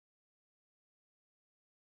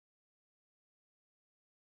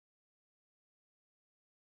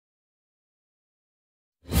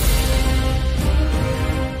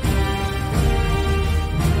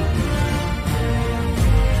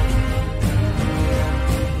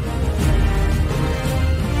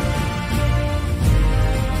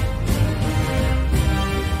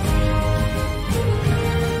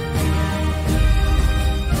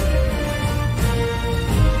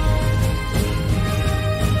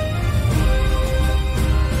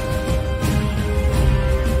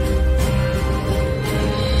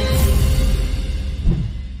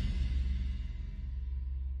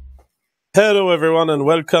Hello everyone and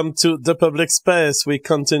welcome to The Public Space. We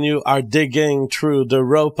continue our digging through the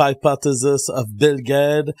rope hypothesis of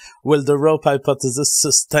bgaede. Will the rope hypothesis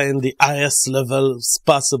sustain the highest levels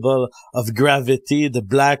possible of gravity, the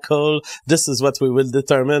black hole? This is what we will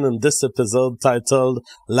determine in this episode titled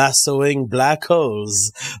Lassoing Black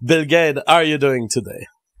Holes. bgaede, how are you doing today?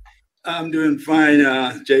 I'm doing fine,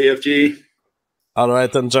 JFG. All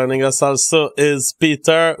right, and joining us also is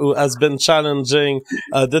Peter, who has been challenging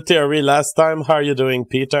the theory last time. How are you doing,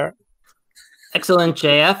 Peter? Excellent,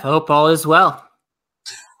 JF. I hope all is well.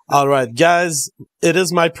 All right, guys, it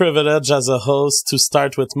is my privilege as a host to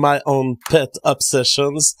start with my own pet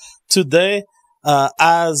obsessions. Today,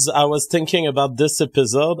 as I was thinking about this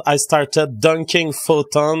episode, I started dunking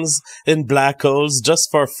photons in black holes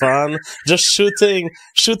just for fun, just shooting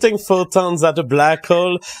photons at a black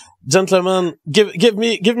hole. Gentlemen, give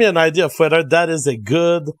me an idea of whether that is a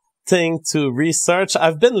good thing to research.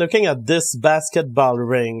 I've been looking at this basketball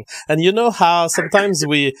ring, and you know how sometimes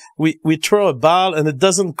we throw a ball and it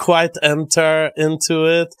doesn't quite enter into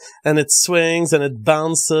it, and it swings and it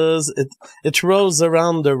bounces, it rolls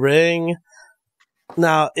around the ring.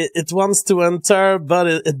 Now it wants to enter, but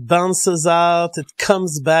it bounces out, it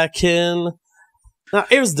comes back in. Now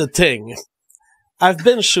here's the thing. I've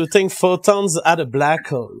been shooting photons at a black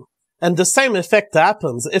hole. And the same effect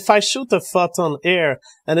happens. If I shoot a photon here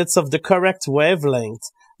and it's of the correct wavelength,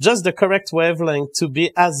 just the correct wavelength to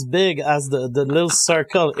be as big as the little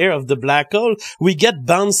circle here of the black hole, we get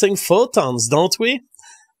bouncing photons, don't we?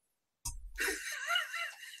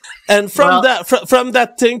 And from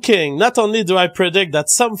that thinking, not only do I predict that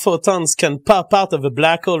some photons can pop out of a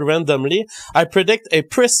black hole randomly, I predict a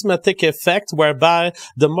prismatic effect whereby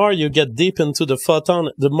the more you get deep into the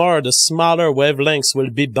photon, the more the smaller wavelengths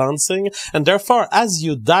will be bouncing. And therefore, as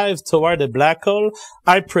you dive toward a black hole,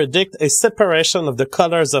 I predict a separation of the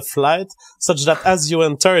colors of light such that as you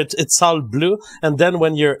enter it, it's all blue. And then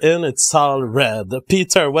when you're in, it's all red.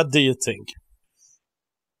 Peter, what do you think?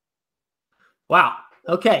 Wow.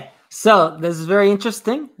 Okay. So this is very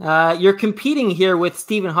interesting. You're competing here with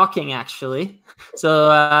Stephen Hawking, actually. So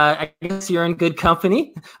I guess you're in good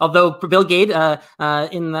company. Although bgaede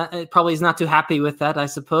probably is not too happy with that, I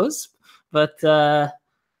suppose. But yeah,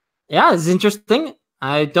 it's interesting.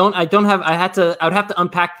 I would have to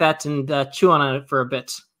unpack that and chew on it for a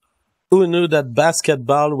bit. Who knew that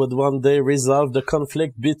basketball would one day resolve the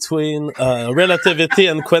conflict between relativity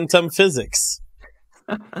and quantum physics?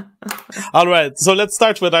 All right, so let's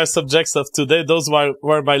start with our subjects of today. Those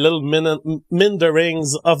were my little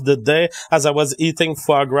minderings of the day as I was eating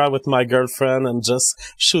foie gras with my girlfriend and just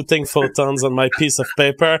shooting photons on my piece of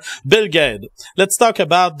paper. bgaede, let's talk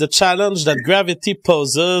about the challenge that gravity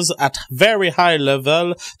poses at very high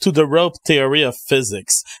level to the rope theory of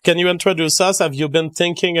physics. Can you introduce us? Have you been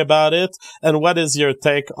thinking about it? And what is your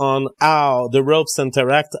take on how the ropes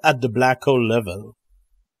interact at the black hole level?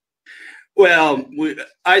 Well,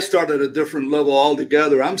 I start at a different level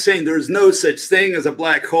altogether. I'm saying there's no such thing as a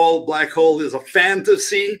black hole. Black hole is a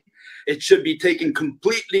fantasy. It should be taken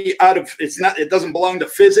completely out of, it doesn't belong to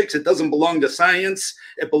physics. It doesn't belong to science.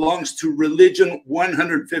 It belongs to religion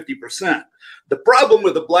 150%. The problem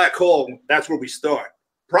with the black hole, that's where we start.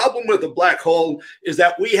 Problem with the black hole is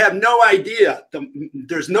that we have no idea.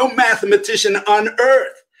 There's no mathematician on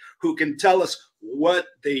earth who can tell us what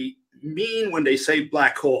they mean when they say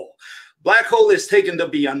black hole. Black hole is taken to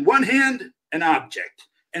be, on one hand, an object,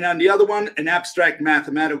 and on the other one, an abstract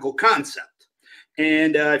mathematical concept.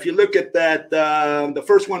 And if you look at that, the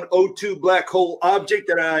first one, O2 black hole object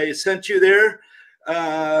that I sent you there,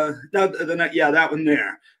 that one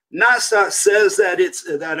there. NASA says that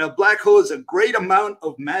that a black hole is a great amount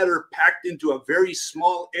of matter packed into a very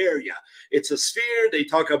small area. It's a sphere. They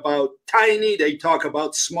talk about tiny. They talk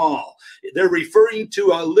about small. They're referring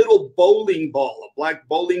to a little bowling ball, a black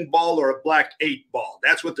bowling ball or a black 8 ball.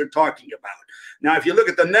 That's what they're talking about. Now, if you look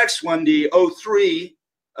at the next one, the O3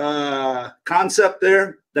 concept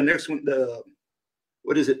there, the next one,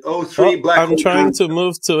 what is it? O3 black hole. I'm trying to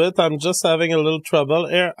move to it. I'm just having a little trouble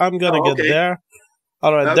here. I'm going to get there.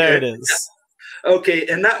 All right, okay. There it is. Okay,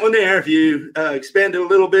 and that one there, if you expand it a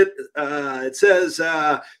little bit, it says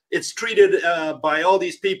it's treated by all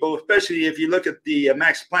these people, especially if you look at the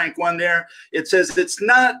Max Planck one there, it says it's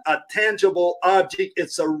not a tangible object,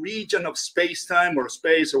 it's a region of space-time or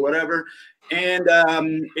space or whatever, and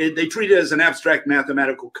they treat it as an abstract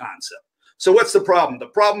mathematical concept. So what's the problem? The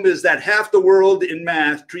problem is that half the world in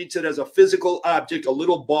math treats it as a physical object, a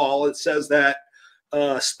little ball. It says that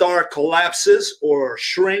star collapses or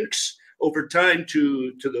shrinks over time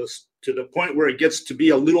to the point where it gets to be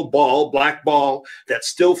a little ball, black ball, that's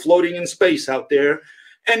still floating in space out there.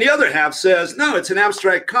 And the other half says, no, it's an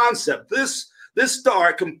abstract concept. This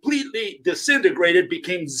star completely disintegrated,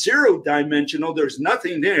 became zero-dimensional. There's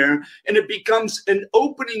nothing there, and it becomes an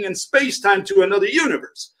opening in space-time to another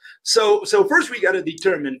universe. So first we got to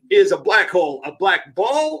determine, is a black hole a black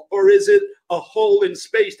ball, or is it a hole in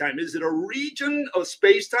space-time? Is it a region of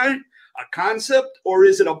space-time, a concept, or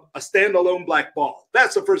is it a standalone black ball?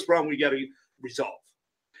 That's the first problem we got to resolve.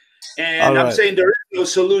 And I'm saying there is no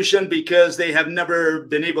solution because they have never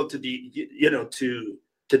been able to, to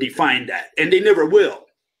define that, and they never will.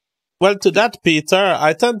 Well, to that, Peter,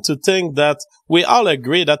 I tend to think that we all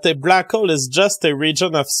agree that a black hole is just a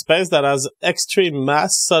region of space that has extreme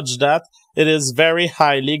mass such that it is very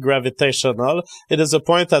highly gravitational. It is a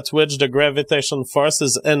point at which the gravitation force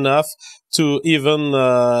is enough to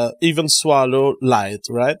even swallow light,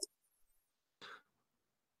 right?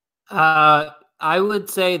 I would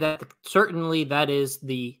say that certainly that is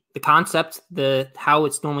the concept, how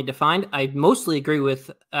it's normally defined. I mostly agree with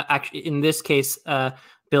actually in this case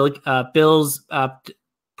Bill's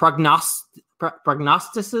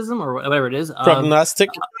prognosticism, or whatever it is, prognostic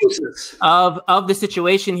of the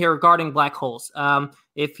situation here regarding black holes.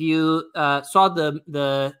 If you saw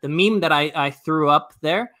the meme that I threw up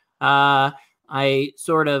there, I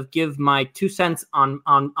sort of give my 2 cents on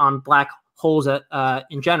black holes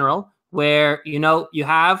in general, where you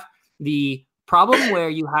have the problem where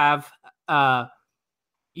you have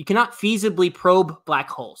you cannot feasibly probe black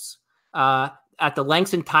holes at the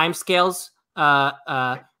lengths and time scales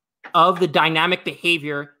of the dynamic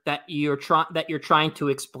behavior that you're trying to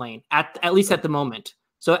explain, at least at the moment.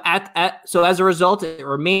 So so as a result, it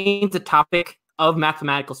remains a topic of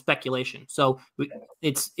mathematical speculation. So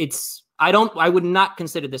I would not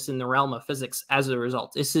consider this in the realm of physics as a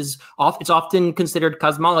result. It's often considered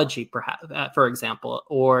cosmology, perhaps, for example,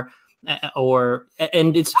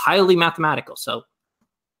 and it's highly mathematical. So.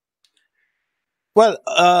 Well,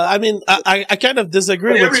 I mean, I kind of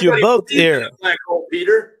disagree with you both here. Black hole,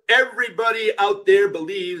 Peter. Everybody out there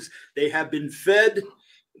believes they have been fed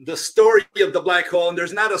the story of the black hole, and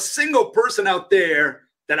there's not a single person out there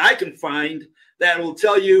that I can find that will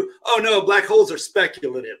tell you, "Oh no, black holes are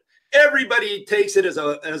speculative." Everybody takes it as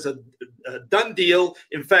a done deal.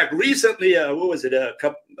 In fact, recently, what was it?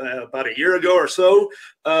 About a year ago or so,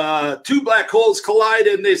 2 black holes collide,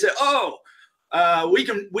 and they say, "Oh, we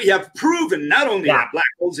have proven not only that black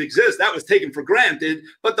holes exist, that was taken for granted,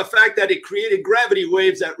 but the fact that it created gravity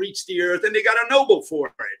waves that reached the Earth, and they got a Nobel for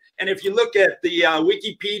it." And if you look at the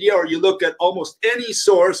Wikipedia, or you look at almost any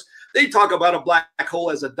source, they talk about a black hole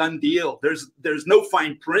as a done deal. There's no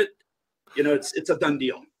fine print. It's a done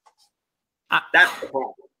deal. That's the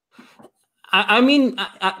problem. I mean,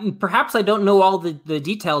 perhaps I don't know all the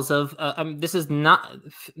details of. This is not,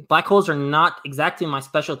 black holes are not exactly my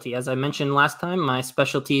specialty. As I mentioned last time, my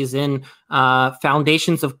specialty is in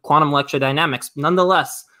foundations of quantum electrodynamics.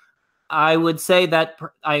 Nonetheless, I would say that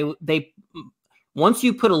once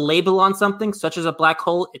you put a label on something, such as a black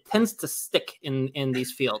hole, it tends to stick in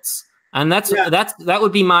these fields, and that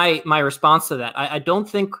would be my response to that. I don't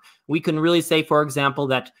think we can really say, for example,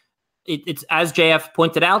 that. It's as JF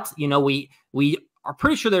pointed out, we are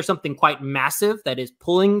pretty sure there's something quite massive that is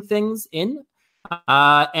pulling things in,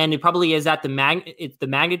 and it probably is at the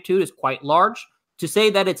magnitude is quite large. To say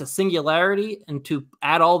that it's a singularity and to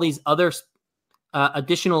add all these other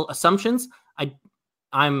additional assumptions,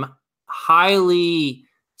 I'm highly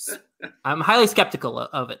skeptical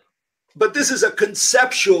of it. But this is a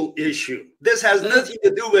conceptual issue. This has nothing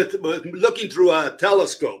to do with looking through a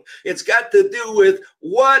telescope. It's got to do with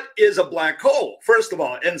what is a black hole, first of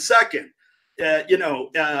all. And second,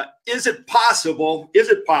 is it possible,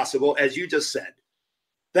 as you just said,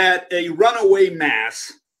 that a runaway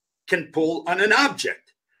mass can pull on an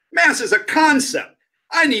object? Mass is a concept.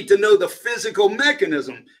 I need to know the physical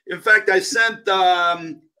mechanism. In fact, I sent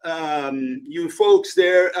you folks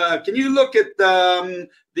there. Can you look at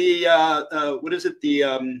what is it?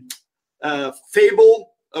 The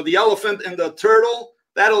fable of the elephant and the turtle?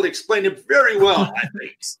 That'll explain it very well, I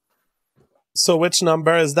think. So which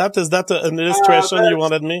number is that? Is that an illustration you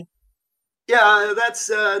wanted me? Yeah, that's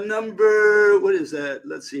number, what is that?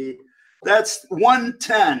 Let's see. That's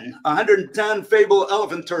 110 fable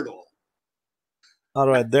elephant turtle. All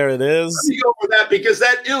right, there it is. Let me go over that because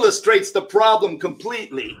that illustrates the problem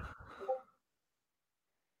completely.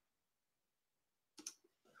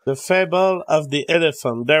 The fable of the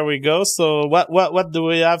elephant. There we go. So what do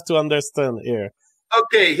we have to understand here?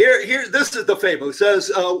 Okay, here this is the fable. It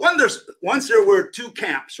says once there were 2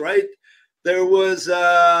 camps, right? There was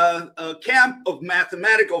a camp of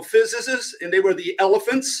mathematical physicists, and they were the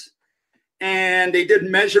elephants, and they did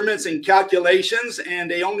measurements and calculations,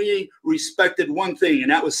 and they only respected one thing,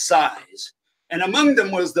 and that was size. And among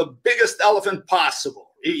them was the biggest elephant possible.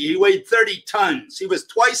 He weighed 30 tons. He was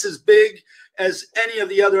twice as big as any of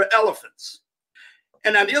the other elephants.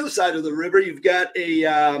 And on the other side of the river, you've got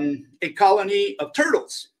a colony of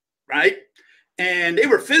turtles, right? And they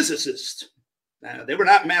were physicists. They were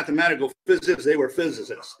not mathematical physicists. They were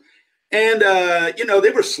physicists. And, you know,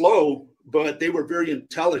 they were slow, but they were very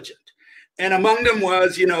intelligent. And among them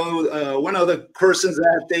was, you know, one of the persons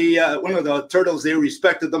that one of the turtles they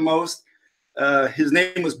respected the most. His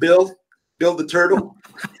name was Bill the Turtle.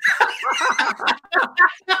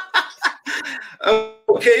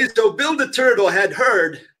 Okay, so Bill the Turtle had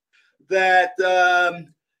heard that the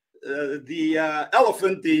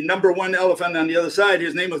elephant, the #1 elephant on the other side,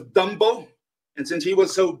 his name was Dumbo. And since he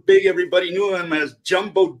was so big, everybody knew him as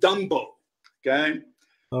Jumbo Dumbo. Okay.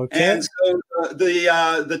 Okay. And so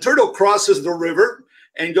the turtle crosses the river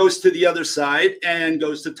and goes to the other side and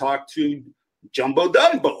goes to talk to Jumbo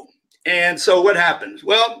Dumbo. And so what happens?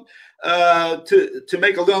 Well, to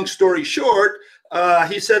make a long story short,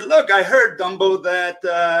 he said, look, I heard, Dumbo,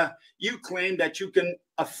 that you claim that you can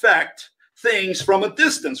affect things from a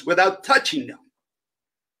distance without touching them.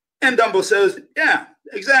 And Dumbo says, yeah,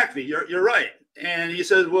 exactly. You're right. And he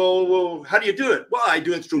says, well, how do you do it? Well, I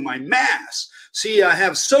do it through my mass. See, I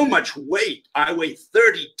have so much weight. I weigh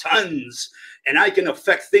 30 tons, and I can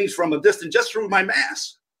affect things from a distance just through my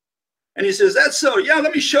mass. And he says, that's so. Yeah,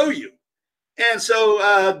 let me show you. And so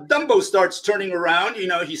Dumbo starts turning around. You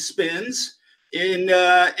know, he spins. And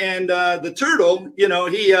the turtle, you know,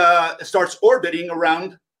 he starts orbiting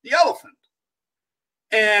around the elephant.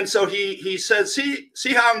 And so he says,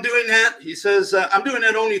 see how I'm doing that? He says, I'm doing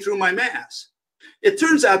it only through my mass. It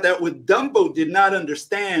turns out that what Dumbo did not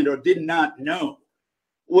understand or did not know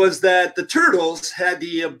was that the turtles had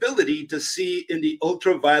the ability to see in the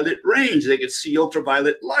ultraviolet range. They could see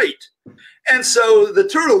ultraviolet light. And so the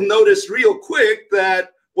turtle noticed real quick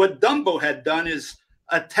that what Dumbo had done is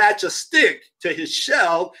attach a stick to his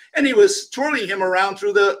shell, and he was twirling him around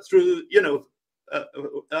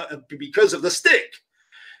because of the stick.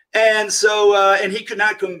 And so, and he could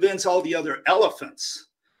not convince all the other elephants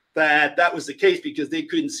that was the case because they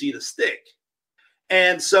couldn't see the stick.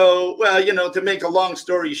 And so, well, you know, to make a long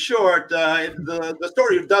story short, the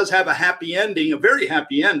story does have a happy ending, a very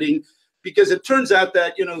happy ending, because it turns out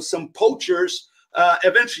that, you know, some poachers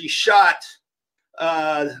eventually shot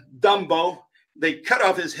Dumbo. They cut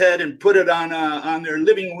off his head and put it on their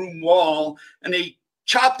living room wall, and they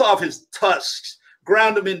chopped off his tusks,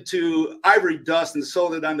 ground them into ivory dust, and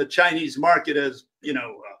sold it on the Chinese market as, you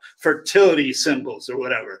know, fertility symbols or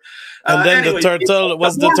whatever. And then anyway,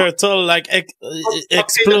 the turtle like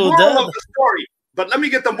exploded? The moral of the story, but let me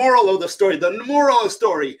get the moral of the story. The moral of the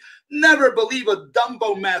story: never believe a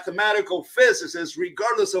Dumbo mathematical physicist,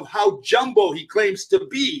 regardless of how jumbo he claims to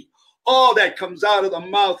be. All that comes out of the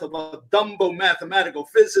mouth of a Dumbo mathematical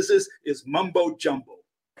physicist is mumbo jumbo.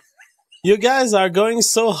 You guys are going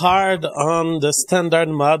so hard on the standard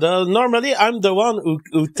model. Normally, I'm the one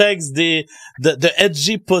who takes the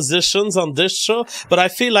edgy positions on this show, but I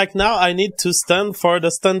feel like now I need to stand for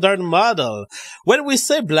the standard model. When we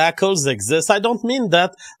say black holes exist, I don't mean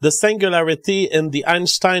that the singularity in the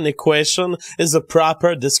Einstein equation is a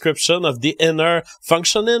proper description of the inner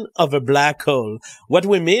functioning of a black hole. What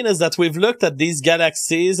we mean is that we've looked at these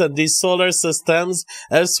galaxies and these solar systems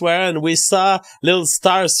elsewhere, and we saw little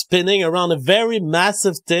stars spinning around a very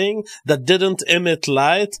massive thing that didn't emit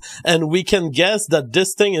light, and we can guess that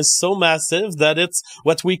this thing is so massive that it's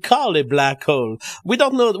what we call a black hole. We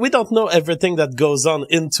don't know everything that goes on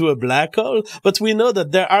into a black hole, but we know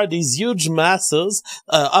that there are these huge masses,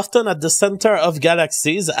 often at the center of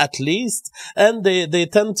galaxies at least, and they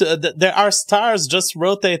tend to, there are stars just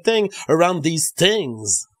rotating around these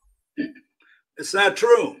things. It's not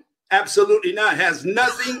true. Absolutely not. It has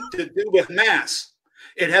nothing to do with mass.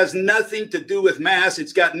 It has nothing to do with mass.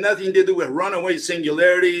 It's got nothing to do with runaway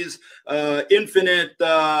singularities, infinite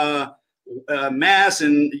mass.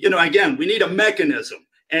 And, you know, again, we need a mechanism.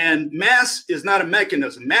 And mass is not a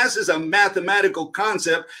mechanism. Mass is a mathematical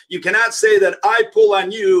concept. You cannot say that I pull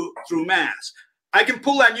on you through mass. I can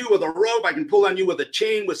pull on you with a rope. I can pull on you with a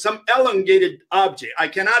chain, with some elongated object. I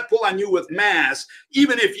cannot pull on you with mass,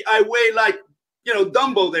 even if I weigh like, you know,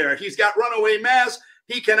 Dumbo there. He's got runaway mass.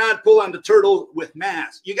 He cannot pull on the turtle with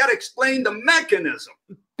mass. You got to explain the mechanism.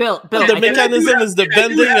 Bill, the mechanism is the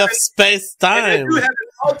bending of space-time. I do have an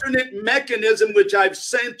alternate mechanism, which I've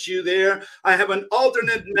sent you there. I have an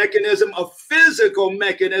alternate mechanism, a physical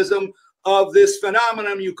mechanism of this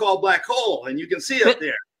phenomenon you call black hole, and you can see it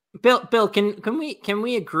there. Bill, can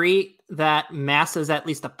we agree that mass is at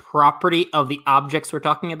least a property of the objects we're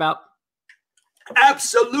talking about?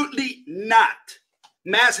 Absolutely not.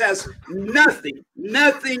 Mass has nothing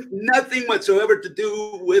whatsoever to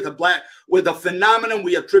do with a phenomenon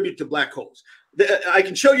we attribute to black holes. I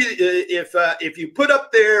can show you if you put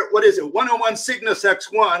up there, what is it? 101 Cygnus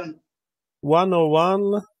X1.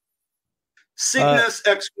 101 Cygnus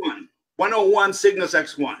X1. 101 Cygnus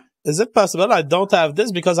X1. Is it possible I don't have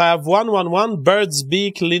this because I have 111 Bird's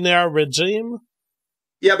Beak linear regime?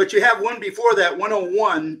 Yeah, but you have one before that,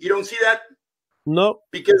 101. You don't see that? No.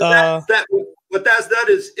 Because what that's done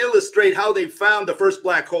is illustrate how they found the first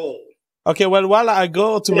black hole. Okay, well, while I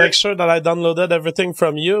go to make sure that I downloaded everything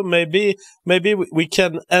from you, maybe we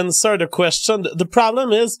can answer the question. The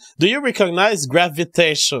problem is, do you recognize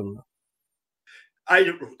gravitation?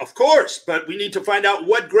 Of course, but we need to find out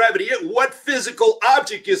what gravity is, what physical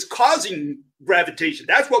object is causing gravitation.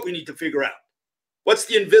 That's what we need to figure out. What's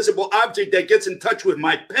the invisible object that gets in touch with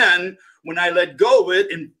my pen when I let go of it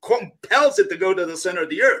and compels it to go to the center of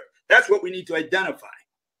the earth? That's what we need to identify.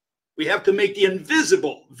 We have to make the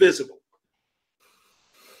invisible visible.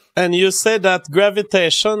 And you say that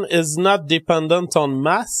gravitation is not dependent on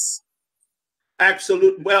mass?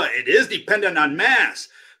 Absolutely. Well, it is dependent on mass.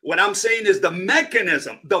 What I'm saying is the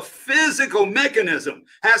mechanism, the physical mechanism,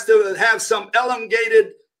 has to have some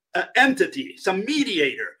elongated entity, some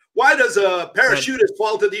mediator. Why does a parachutist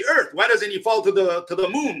fall to the earth? Why doesn't he fall to the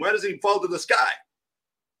moon? Why doesn't he fall to the sky?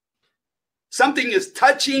 Something is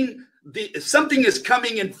touching something is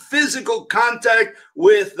coming in physical contact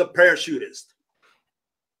with the parachutist.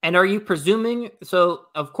 And are you presuming? So,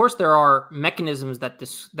 of course, there are mechanisms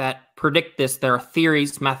that predict this. There are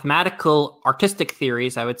theories, mathematical, artistic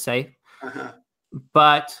theories, I would say.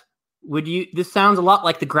 But this sounds a lot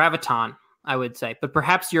like the graviton, I would say. But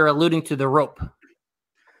perhaps you're alluding to the rope.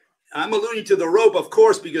 I'm alluding to the rope, of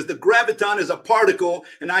course, because the graviton is a particle,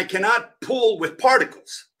 and I cannot pull with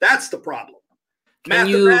particles. That's the problem.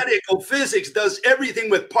 Mathematical physics does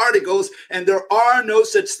everything with particles, and there are no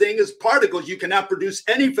such thing as particles. You cannot produce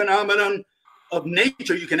any phenomenon of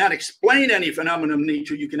nature. You cannot explain any phenomenon of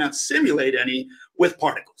nature. You cannot simulate any with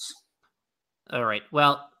particles. All right.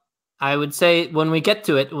 Well, I would say when we get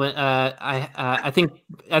to it, I think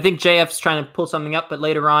JF's trying to pull something up, but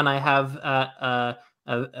later on I have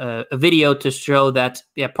a video to show that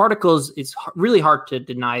particles. It's really hard to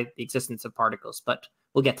deny the existence of particles, but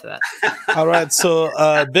we'll get to that. All right. So,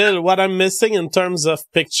 Bill, what I'm missing in terms of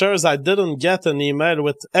pictures, I didn't get an email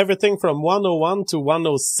with everything from 101 to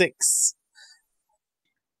 106.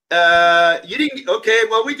 You didn't? Okay.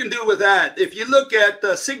 Well, we can do with that. If you look at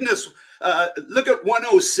Cygnus, look at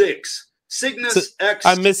 106. Cygnus X.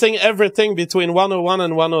 I'm missing everything between 101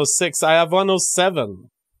 and 106. I have 107.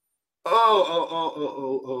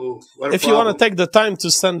 If you want to take the time to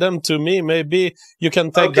send them to me, maybe you can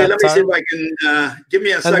take that time. Okay, let me see if I can, give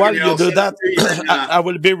me a second. And while you do that, I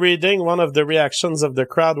will be reading one of the reactions of the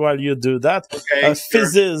crowd while you do that. Okay,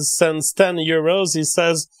 Fizziz sends 10 euros. He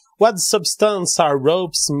says, what substance are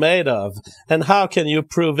ropes made of? And how can you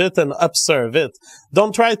prove it and observe it?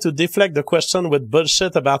 Don't try to deflect the question with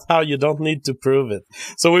bullshit about how you don't need to prove it.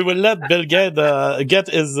 So we will let Bill Gaede get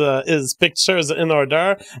his pictures in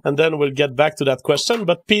order, and then we'll get back to that question.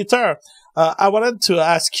 But Peter, I wanted to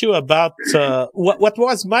ask you about what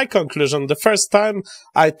was my conclusion. The first time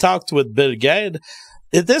I talked with Bill Gaede,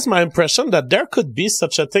 it is my impression that there could be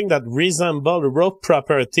such a thing that resemble rope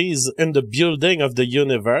properties in the building of the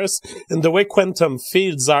universe, in the way quantum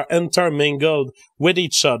fields are intermingled with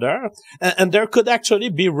each other. And there could actually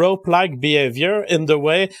be rope-like behavior in the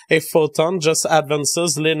way a photon just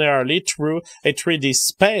advances linearly through a 3D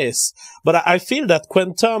space. But I feel that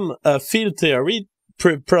quantum field theory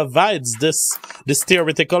provides this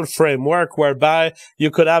theoretical framework whereby you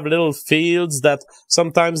could have little fields that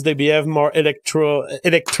sometimes they behave more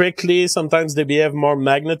electrically, sometimes they behave more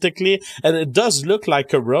magnetically, and it does look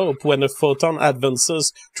like a rope when a photon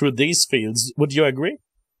advances through these fields. Would you agree?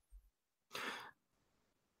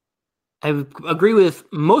 I would agree with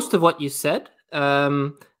most of what you said.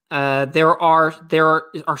 There are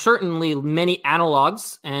certainly many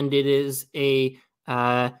analogs, and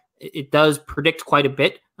it does predict quite a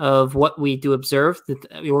bit of what we do observe,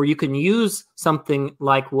 or you can use something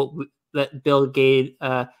like that Bill Gaede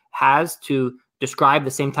has to describe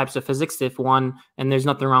the same types of physics. And there's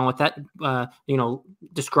nothing wrong with that.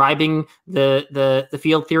 Describing the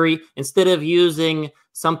field theory instead of using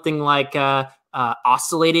something like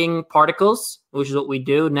oscillating particles, which is what we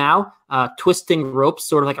do now, twisting ropes,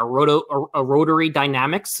 sort of like a rotary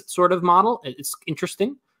dynamics sort of model. It's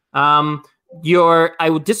interesting. I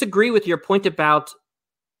would disagree with your point about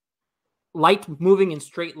light moving in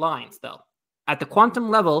straight lines, though. At the quantum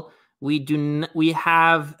level, we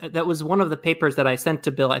have, that was one of the papers that I sent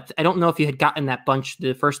to Bill. I don't know if you had gotten that bunch,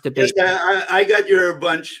 the first debate. Yes, I got your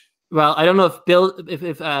bunch. Well, I don't know if Bill,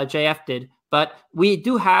 if JF did, but we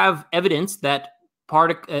do have evidence that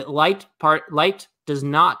light does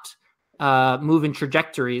not move in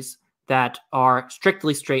trajectories that are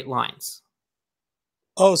strictly straight lines.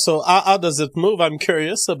 Oh, so how does it move? I'm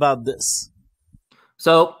curious about this.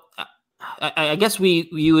 So I guess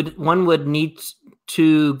one would need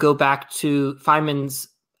to go back to Feynman's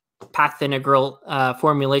path integral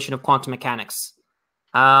formulation of quantum mechanics.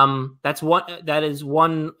 That is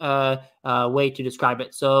one way to describe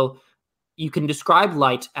it. So you can describe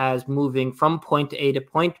light as moving from point A to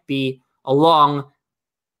point B along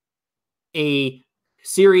a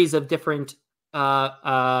series of different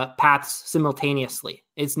paths simultaneously.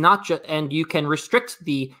 It's not just, and you can restrict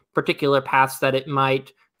the particular paths that it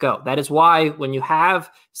might go. That is why when you have,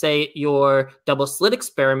 say, your double slit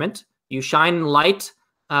experiment, you shine light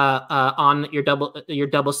on your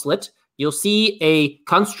double slit, you'll see a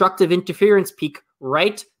constructive interference peak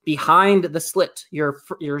right behind the slit. Your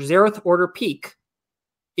 0th order peak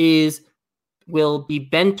will be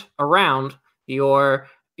bent around your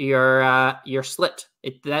slit.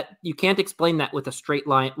 That you can't explain that with straight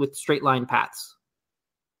line paths.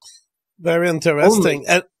 Very interesting.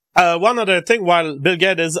 Only. And one other thing, while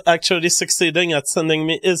bgaede is actually succeeding at sending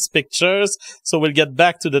me his pictures, so we'll get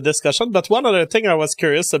back to the discussion. But one other thing I was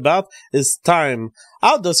curious about is time.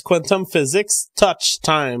 How does quantum physics touch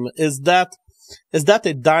time? Is that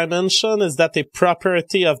a dimension? Is that a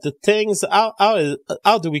property of the things?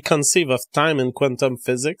 How do we conceive of time in quantum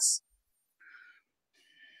physics?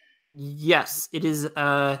 Yes, it is it's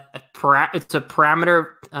a parameter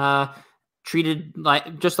treated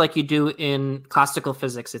just like you do in classical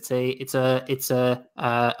physics. It's a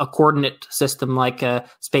coordinate system like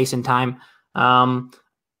space and time.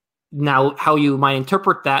 Now, how you might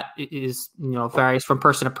interpret that is varies from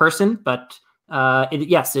person to person, but it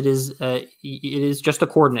is just a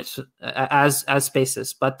coordinate as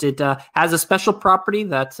spaces. But it has a special property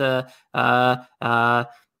that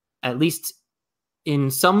at least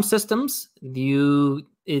in some systems,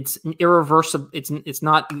 it's irreversible. It's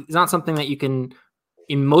not something that you can,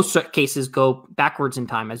 in most cases, go backwards in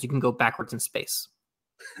time as you can go backwards in space.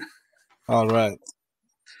 All right.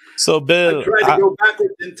 So, Bill, I tried to go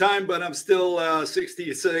backwards in time, but I'm still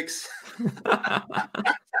 66.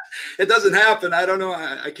 It doesn't happen. I don't know.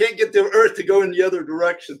 I can't get the Earth to go in the other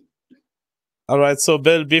direction. All right. So,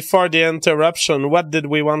 Bill, before the interruption, what did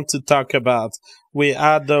we want to talk about? We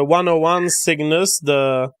had the 101 Cygnus,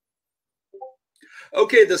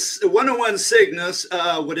 Okay, the 101 Cygnus,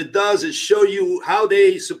 what it does is show you how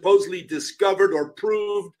they supposedly discovered or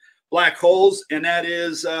proved black holes, and that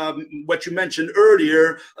is what you mentioned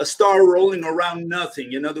earlier, a star rolling around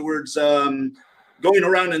nothing. In other words, going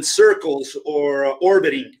around in circles or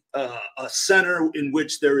orbiting a center in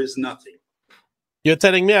which there is nothing. You're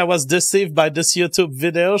telling me I was deceived by this YouTube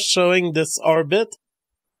video showing this orbit?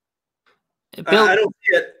 Bill, I don't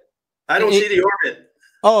see it. I don't see the orbit.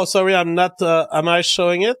 Oh, sorry, I'm not. Am I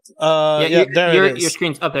showing it? There it is. Your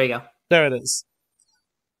screen's up. There you go. There it is.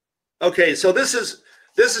 Okay, so this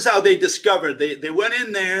is how they discovered. They went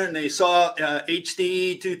in there and they saw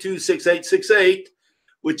HD 226868,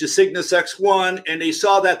 which is Cygnus X1, and they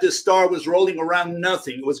saw that this star was rolling around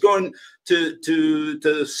nothing. It was going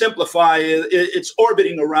to simplify it, it's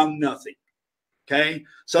orbiting around nothing. Okay,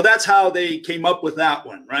 so that's how they came up with that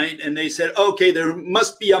one, right? And they said, okay, there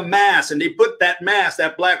must be a mass, and they put that mass,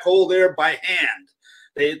 that black hole there by hand.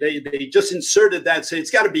 They just inserted that, say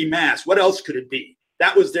it's got to be mass. What else could it be?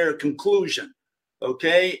 That was their conclusion.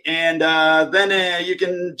 Okay, and then you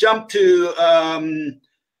can jump to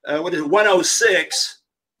what is it, 106.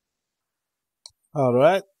 All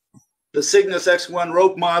right. The Cygnus X1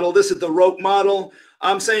 rope model. This is the rope model.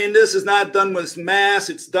 I'm saying this is not done with mass.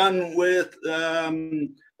 It's done with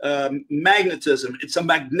magnetism. It's a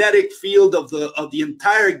magnetic field of the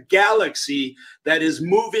entire galaxy that is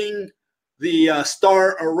moving the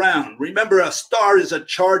star around. Remember, a star is a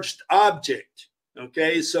charged object.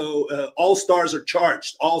 Okay, so all stars are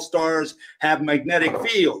charged. All stars have magnetic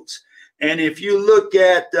fields. And if you look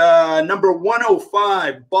at number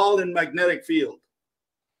 105, ball and magnetic field.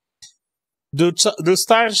 Do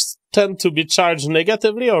stars tend to be charged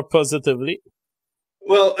negatively or positively?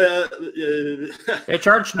 Well, they're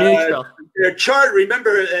charged neutral. They're charged.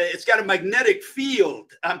 Remember, it's got a magnetic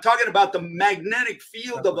field. I'm talking about the magnetic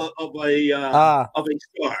field of a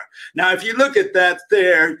star. Now, if you look at that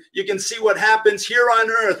there, you can see what happens here on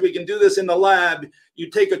Earth. We can do this in the lab. You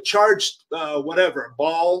take a charged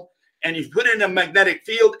ball, and you put it in a magnetic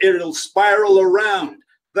field, it'll spiral around.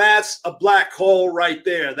 That's a black hole right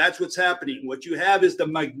there. That's what's happening. What you have is the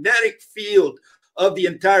magnetic field of the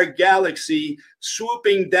entire galaxy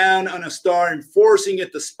swooping down on a star and forcing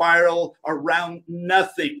it to spiral around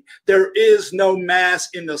nothing. There is no mass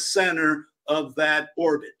in the center of that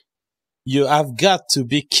orbit. You have got to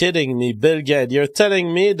be kidding me, Bill Gates. You're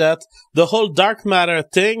telling me that the whole dark matter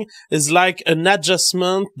thing is like an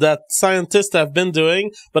adjustment that scientists have been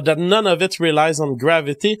doing, but that none of it relies on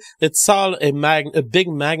gravity. It's all a big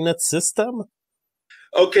magnet system?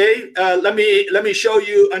 Okay, let me show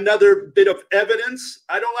you another bit of evidence.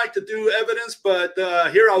 I don't like to do evidence, but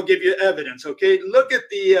here I'll give you evidence. Okay, look at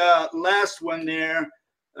the last one there.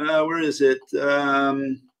 Where is it?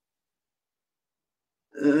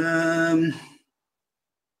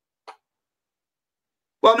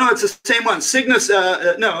 Well, no, it's the same one. Cygnus.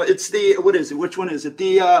 No, it's the, what is it? Which one is it?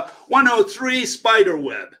 The 103 spider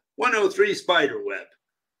web. 103 spider web.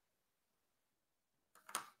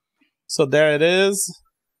 So there it is.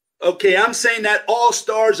 Okay, I'm saying that all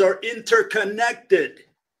stars are interconnected.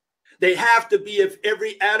 They have to be if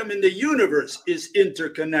every atom in the universe is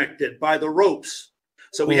interconnected by the ropes.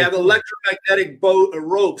 So we have electromagnetic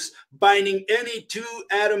ropes binding any two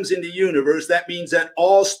atoms in the universe. That means that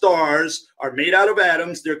all stars are made out of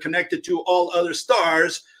atoms. They're connected to all other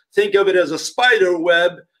stars. Think of it as a spider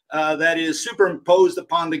web that is superimposed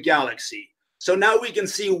upon the galaxy. So now we can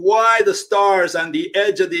see why the stars on the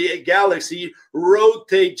edge of the galaxy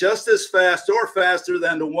rotate just as fast or faster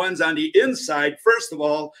than the ones on the inside, first of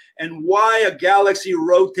all, and why a galaxy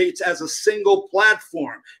rotates as a single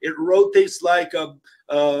platform. It rotates like a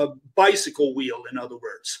bicycle wheel, in other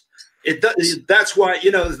words. That's why,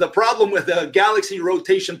 you know, the problem with the galaxy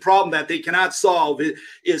rotation problem that they cannot solve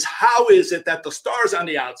is how is it that the stars on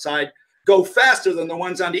the outside go faster than the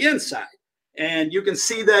ones on the inside? And you can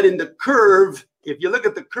see that in the curve. If you look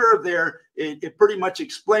at the curve there, it pretty much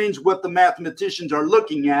explains what the mathematicians are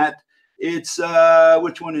looking at. It's,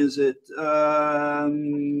 which one is it?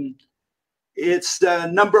 It's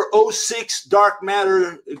number 06 dark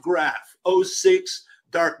matter graph. 06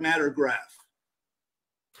 dark matter graph.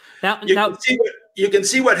 You can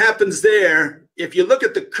see what happens there. If you look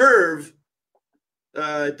at the curve,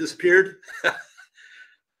 it disappeared.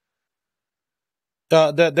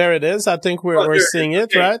 There it is. I think we're seeing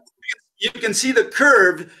it, right? You can see the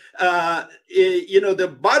curve. You know, the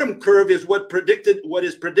bottom curve is what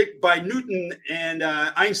is predicted by Newton and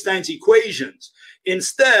Einstein's equations.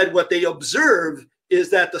 Instead, what they observe is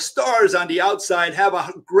that the stars on the outside have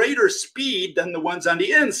a greater speed than the ones on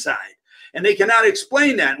the inside. And they cannot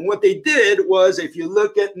explain that. And what they did was, if you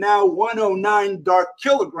look at now 109 dark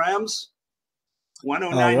kilograms,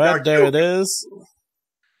 109 dark kilograms. There it is.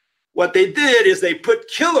 What they did is they put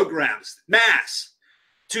kilograms mass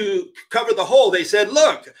to cover the hole. They said,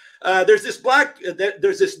 look, there's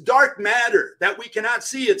this dark matter that we cannot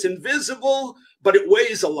see. It's invisible, but it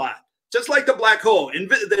weighs a lot. Just like the black hole.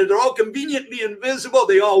 They're all conveniently invisible.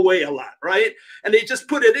 They all weigh a lot, right? And they just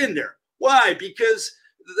put it in there. Why? Because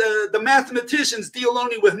the mathematicians deal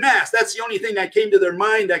only with mass. That's the only thing that came to their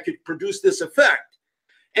mind that could produce this effect.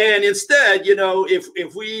 And instead, you know,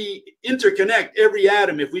 if we interconnect every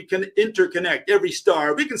atom, if we can interconnect every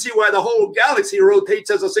star, we can see why the whole galaxy rotates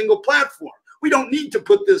as a single platform. We don't need to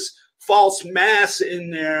put this false mass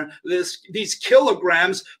in there, these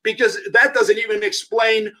kilograms, because that doesn't even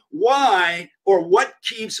explain why or what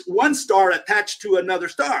keeps one star attached to another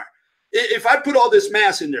star. If I put all this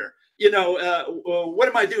mass in there, you know, what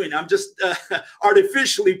am I doing? I'm just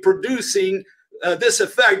artificially producing this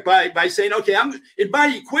effect by saying, okay, in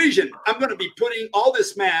my equation, I'm going to be putting all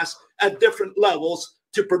this mass at different levels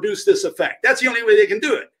to produce this effect. That's the only way they can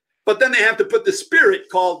do it. But then they have to put the spirit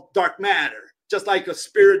called dark matter, just like a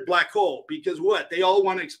spirit black hole, because what? They all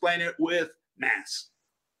want to explain it with mass.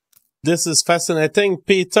 This is fascinating.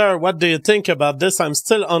 Peter, what do you think about this? I'm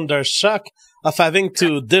still under shock of having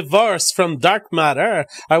to divorce from dark matter.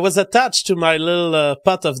 I was attached to my little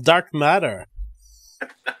pot of dark matter.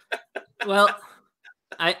 Well,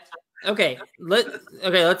 let's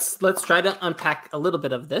try to unpack a little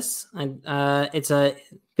bit of this. And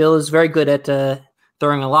Bill is very good at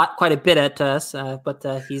throwing quite a bit at us, but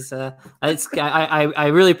I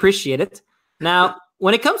really appreciate it. Now,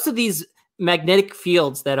 when it comes to these magnetic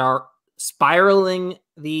fields that are spiraling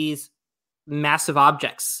these massive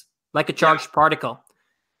objects like a charged particle,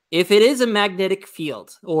 if it is a magnetic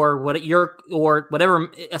field or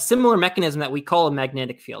whatever, a similar mechanism that we call a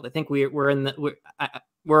magnetic field, I think we're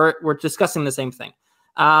discussing the same thing.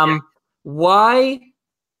 Why,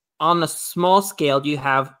 on a small scale, do you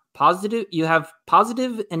have positive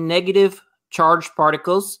and negative charged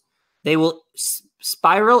particles they will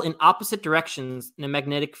spiral in opposite directions in a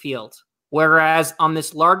magnetic field. Whereas on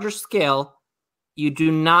this larger scale, you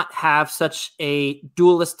do not have such a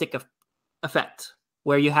dualistic effect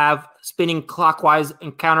where you have spinning clockwise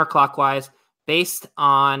and counterclockwise based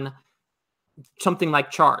on something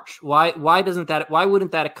like charge. Why wouldn't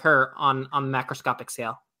that occur on macroscopic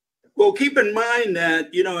scale? Well, keep in mind that,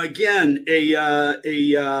 again,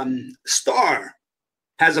 a star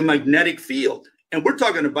has a magnetic field, and we're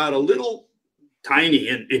talking about a little tiny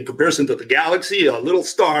in comparison to the galaxy. A little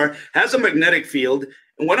star has a magnetic field,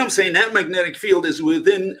 and what I'm saying, that magnetic field is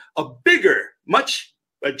within a bigger,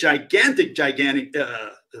 a gigantic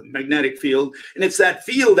magnetic field, and it's that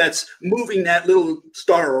field that's moving that little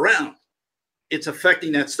star around. It's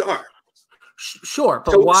affecting that star. Sure,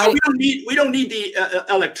 but why? So we don't need the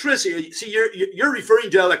electricity. See, you're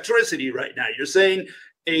referring to electricity right now. You're saying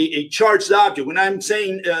a charged object. When I'm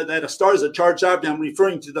saying that a star is a charged object, I'm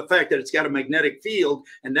referring to the fact that it's got a magnetic field,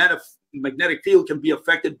 and that magnetic field can be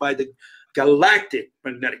affected by the galactic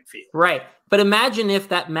magnetic field. Right. But imagine if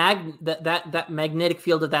that magnetic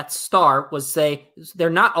field of that star was, say, they're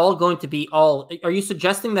not all going to be all. Are you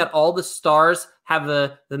suggesting that all the stars have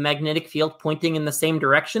the magnetic field pointing in the same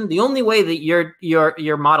direction? The only way that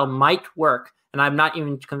your model might work, and I'm not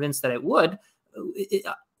even convinced that it would,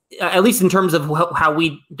 at least in terms of how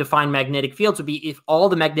we define magnetic fields, would be if all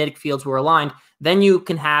the magnetic fields were aligned, then you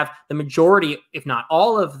can have the majority, if not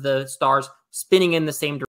all of the stars spinning in the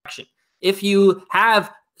same direction. If you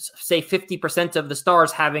have, say, 50% of the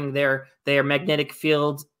stars having their magnetic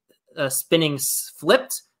field spinning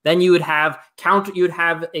flipped, then you would have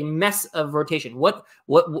a mess of rotation. Well,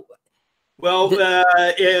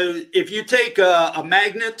 if you take a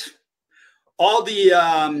magnet, all the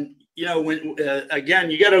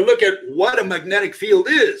again, you got to look at what a magnetic field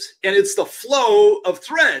is, and it's the flow of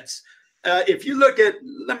threads. If you look at,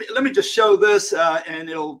 let me just show this, and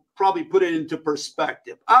it'll probably put it into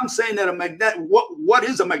perspective. I'm saying that what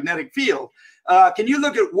is a magnetic field? Can you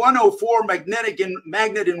look at 104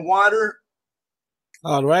 magnet in water?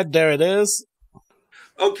 All right, there it is.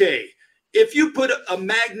 Okay, if you put a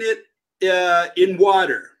magnet in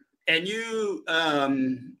water, and you,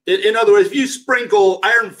 in other words, if you sprinkle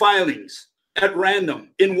iron filings at random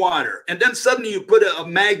in water, and then suddenly you put a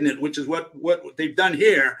magnet, which is what they've done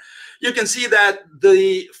here, you can see that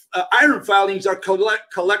the iron filings are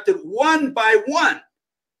collected one by one.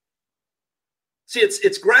 See,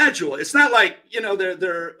 it's gradual. It's not like,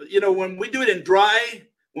 they're when we do it in dry,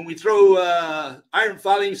 when we throw iron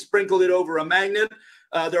filings, sprinkle it over a magnet,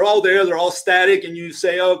 they're all there, they're all static, and you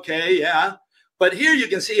say, okay, yeah. But here you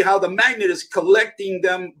can see how the magnet is collecting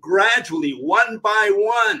them gradually, one by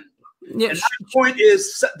one. Yeah. And my point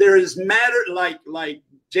is, there is matter, like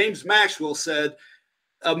James Maxwell said,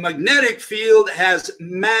 a magnetic field has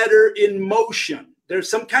matter in motion. There's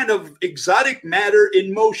some kind of exotic matter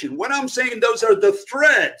in motion. What I'm saying, those are the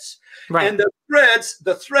threads. Right. And the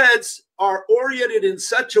threads are oriented in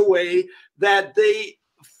such a way that they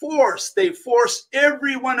force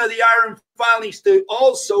every one of the iron filings to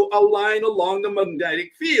also align along the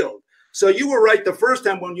magnetic field. So you were right the first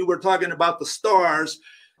time when you were talking about the stars.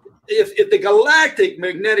 If the galactic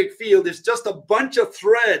magnetic field is just a bunch of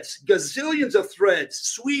threads, gazillions of threads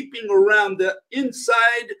sweeping around the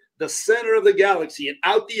inside, the center of the galaxy, and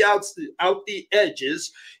out the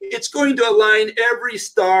edges, it's going to align every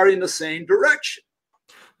star in the same direction.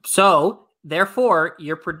 So, therefore,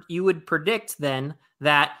 you would predict then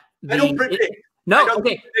that I don't predict.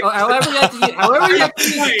 Okay. However you have to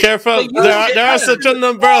use. Careful. There are such a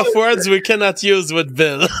number of words we cannot use with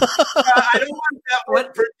Bill. I don't want that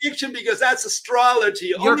word prediction because that's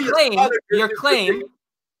astrology. Your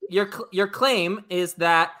claim is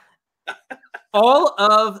that all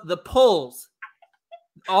of the poles,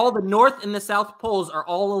 all the north and the south poles are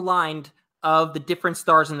all aligned of the different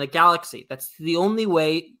stars in the galaxy. That's the only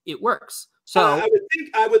way it works. So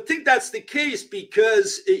I would think that's the case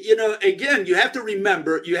because, again, you have to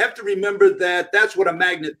remember that that's what a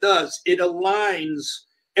magnet does. It aligns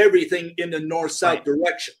everything in the north-south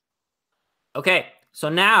direction. Okay. So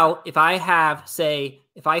now if I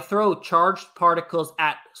throw charged particles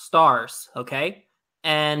at stars, okay,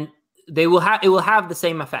 and it will have the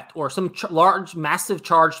same effect, or some large, massive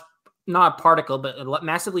charged, not a particle, but a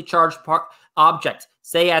massively charged object,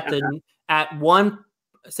 say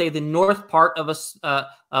say the north part of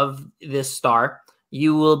this star,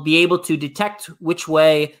 you will be able to detect which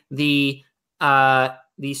way the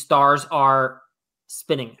stars are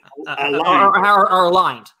spinning, are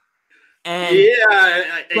aligned. And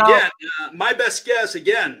again, my best guess,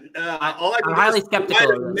 again, I'm highly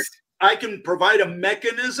skeptical of this. I can provide a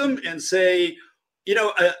mechanism and say you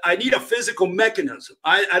know, I need a physical mechanism.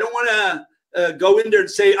 I don't want to go in there and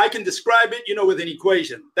say I can describe it, you know, with an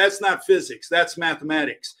equation. That's not physics. That's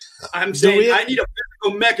mathematics. I'm saying I need a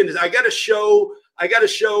physical mechanism. I got to show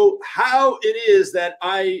how it is that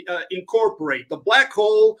I incorporate the black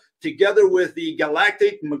hole together with the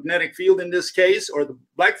galactic magnetic field in this case, or the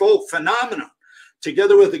black hole phenomenon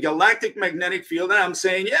together with the galactic magnetic field. And I'm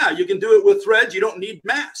saying, yeah, you can do it with threads. You don't need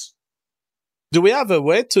mass. Do we have a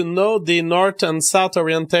way to know the north and south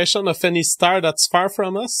orientation of any star that's far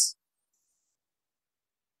from us?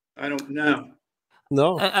 I don't know.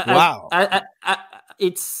 No. Wow.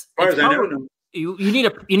 As far as I know. You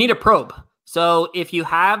need a probe. So if you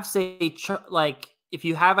have, say, if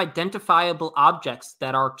you have identifiable objects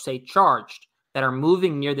that are, say, charged, that are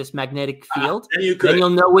moving near this magnetic field, then you'll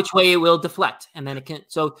know which way it will deflect, and then it can.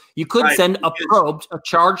 So you could send a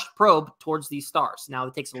charged probe towards these stars. Now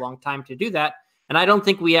it takes a long time to do that, and I don't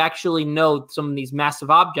think we actually know some of these massive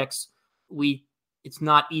objects. It's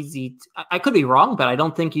not easy. I could be wrong, but I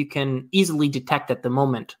don't think you can easily detect at the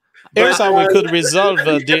moment. Here's how we could resolve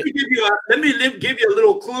let me give you a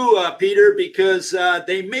little clue, Peter, because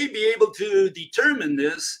they may be able to determine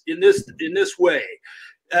this in this way.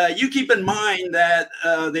 You keep in mind that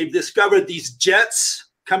they've discovered these jets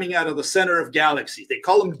coming out of the center of galaxies. They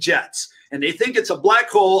call them jets, and they think it's a black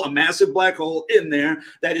hole, a massive black hole in there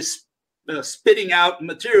that is spitting out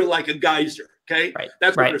material like a geyser. Okay,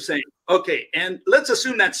 that's what they're saying. Okay, and let's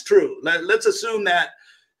assume that's true. Let's assume that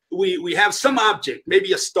we have some object,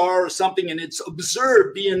 maybe a star or something, and it's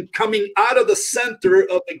observed coming out of the center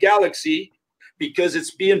of the galaxy because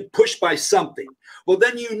it's being pushed by something. Well,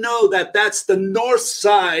 then you know that that's the north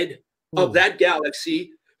side of that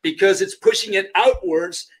galaxy because it's pushing it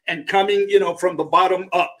outwards and coming, you know, from the bottom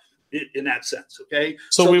up in that sense. Okay,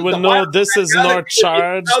 so we would know this is north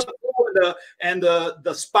charged, and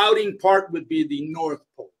the spouting part would be the north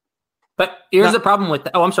pole. But here's the problem with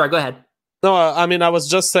that. Oh, I'm sorry. Go ahead. No, I mean, I was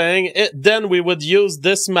just saying, then we would use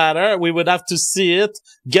this matter. We would have to see it,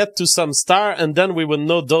 get to some star, and then we would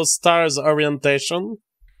know those stars' orientation.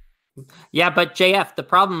 Yeah, but JF, the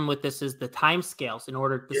problem with this is the timescales. In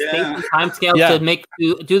order to state the timescales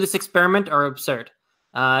to do this experiment are absurd.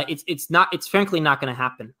 It's frankly not going to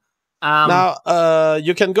happen. Now,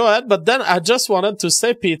 you can go ahead, but then I just wanted to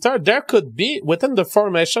say, Peter, there could be, within the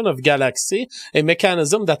formation of galaxy, a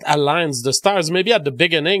mechanism that aligns the stars. Maybe at the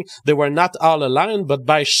beginning, they were not all aligned, but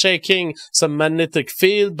by shaking some magnetic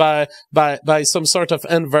field, by some sort of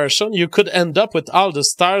inversion, you could end up with all the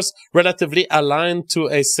stars relatively aligned to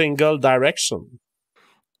a single direction.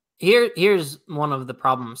 Here's one of the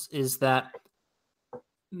problems, is that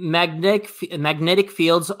magnetic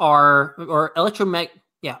fields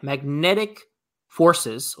magnetic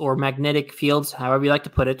forces or magnetic fields, however you like to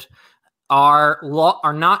put it, are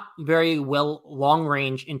not very well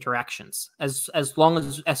long-range interactions as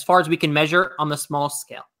far as we can measure on the small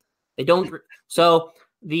scale. They don't. So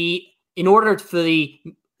in order to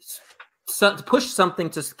push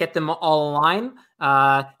something to get them all aligned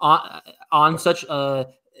on such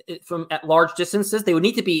from at large distances, they would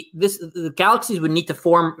need to be the galaxies would need to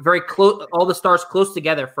form very close, all the stars close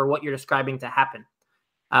together for what you're describing to happen.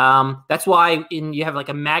 That's why you have like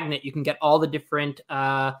a magnet, you can get all the different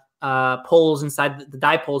poles inside the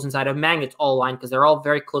dipoles inside of magnets all aligned because they're all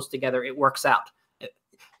very close together. It works out.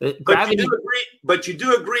 Gravity. But you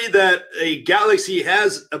do agree that a galaxy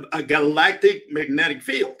has a galactic magnetic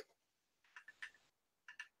field.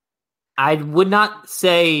 I would not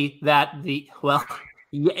say that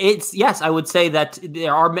yes, I would say that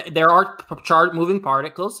there are charged moving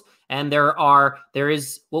particles, and there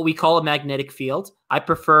is what we call a magnetic field. I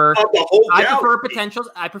prefer potentials.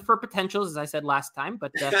 I prefer potentials, as I said last time,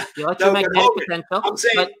 but the electromagnetic potential. I'm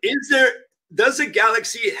saying, does a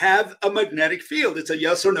galaxy have a magnetic field? It's a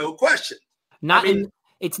yes or no question.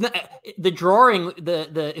 It's not the drawing.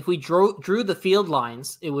 If we drew the field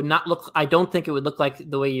lines, it would not look. I don't think it would look like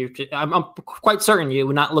the way you're. I'm quite certain it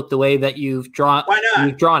would not look the way that you've drawn. Why not?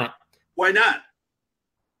 You've drawn it. Why not?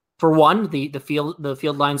 For one, the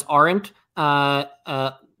field lines aren't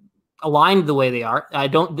aligned the way they are. I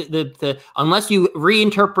don't. Unless you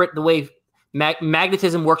reinterpret the way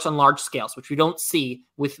magnetism works on large scales, which we don't see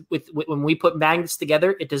with when we put magnets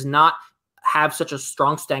together, it does not have such a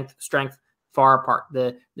strong strength far apart.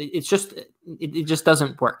 It just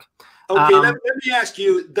doesn't work. Okay, let me ask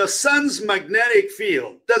you: the sun's magnetic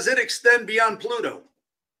field, does it extend beyond Pluto?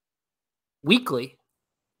 Weakly.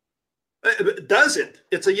 Does it?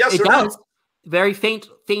 It's a yes or no. Very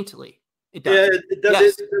faintly. It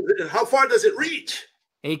does. How far does it reach?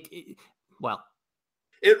 It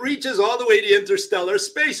reaches all the way to interstellar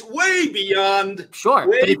space, way beyond. Sure,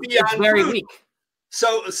 way but beyond. It's very weak.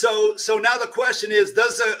 So now the question is,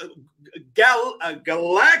 does a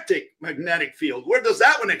galactic magnetic field, where does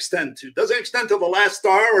that one extend to? Does it extend to the last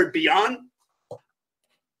star or beyond?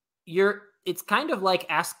 It's kind of like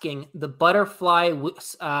asking the butterfly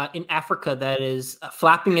in Africa that is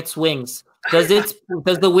flapping its wings. Does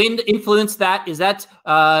the wind influence that? Is that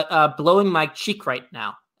blowing my cheek right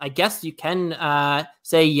now? I guess you can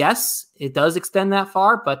say yes, it does extend that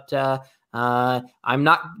far, but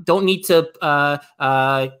don't need to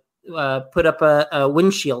put up a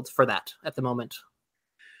windshield for that at the moment.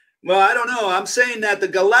 Well, I don't know. I'm saying that the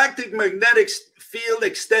galactic magnetic field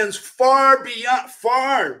extends far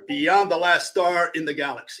beyond the last star in the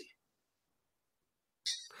galaxy.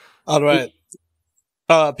 All right.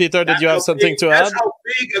 Peter, did you have something to add? That's how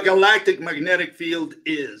big a galactic magnetic field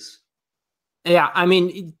is. Yeah, I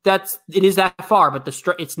mean it is that far, but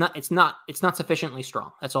it's not sufficiently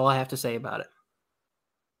strong. That's all I have to say about it.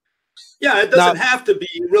 Yeah, it doesn't have to be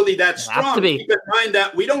really that strong. Keep in mind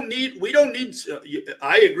that we don't need.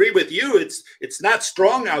 I agree with you. It's not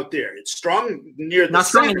strong out there. It's strong near the not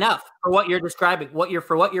center. Strong enough for what you're describing.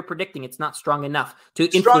 For what you're predicting, it's not strong enough to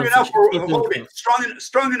strong influence. Enough for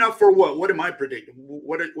strong enough for what? What am I predicting?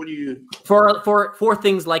 What do you for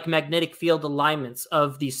things like magnetic field alignments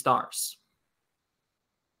of these stars?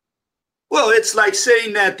 Well, it's like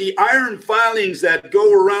saying that the iron filings that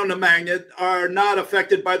go around the magnet are not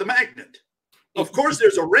affected by the magnet. Of course,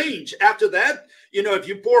 there's a range. After that, if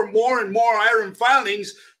you pour more and more iron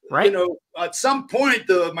filings, right, at some point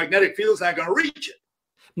the magnetic field is not going to reach it.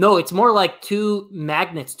 No, it's more like two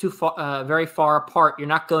magnets too far, very far apart. You're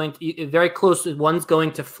not going to very close. One's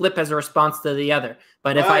going to flip as a response to the other.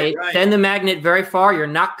 But if I send the magnet very far,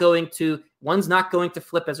 one's not going to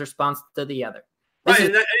flip as a response to the other. Right,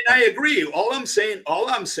 and I agree. All I'm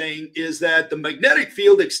saying is that the magnetic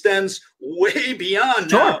field extends way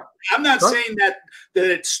beyond. Sure. Now, I'm not saying that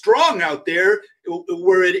it's strong out there.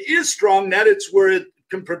 Where it is strong, that it's where it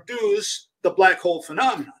can produce the black hole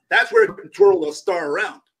phenomenon. That's where it can twirl a star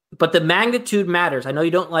around. But the magnitude matters. I know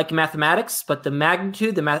you don't like mathematics, but the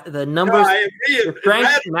magnitude, the numbers, no, I agree. the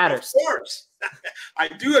strength matters. Of course, I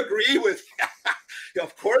do agree with.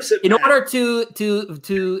 Of course, in order to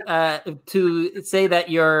say that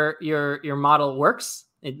your model works,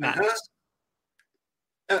 it matters.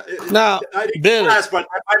 Now, Bill, but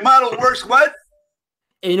my model works. What?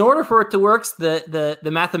 In order for it to work, the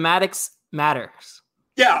mathematics matters.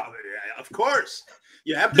 Yeah, of course.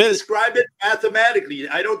 You have to describe it mathematically.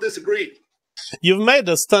 I don't disagree. You've made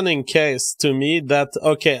a stunning case to me that,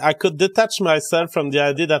 okay, I could detach myself from the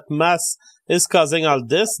idea that mass is causing all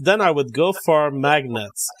this, then I would go for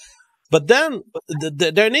magnets. But then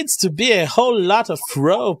there needs to be a whole lot of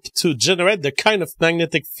rope to generate the kind of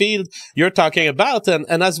magnetic field you're talking about.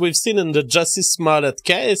 And as we've seen in the Jussie Smollett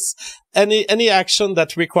case, any action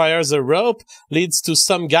that requires a rope leads to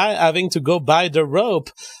some guy having to go buy the rope.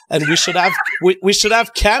 And we should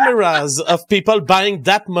have cameras of people buying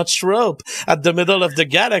that much rope at the middle of the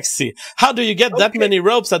galaxy. How do you get that many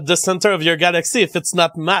ropes at the center of your galaxy if it's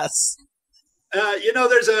not mass?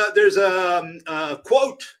 There's a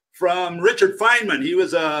quote from Richard Feynman. He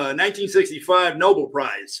was a 1965 Nobel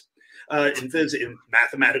Prize in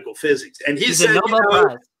mathematical physics, and he said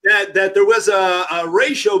that there was a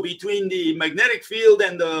ratio between the magnetic field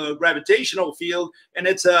and the gravitational field, and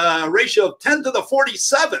it's a ratio of 10 to the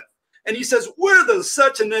 47. And he says, where does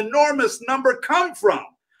such an enormous number come from?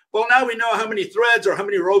 Well, now we know how many threads or how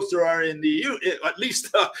many ropes there are in at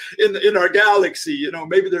least in our galaxy.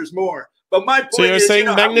 Maybe there's more. But my point is, saying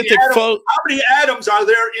magnetic how many atoms are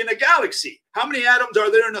there in a galaxy? How many atoms are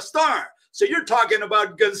there in a star? So you're talking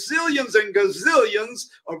about gazillions and gazillions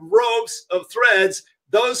of ropes, of threads.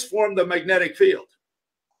 Those form the magnetic field.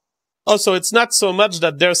 Oh, so it's not so much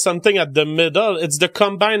that there's something at the middle. It's the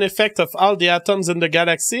combined effect of all the atoms in the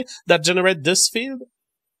galaxy that generate this field?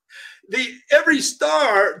 Every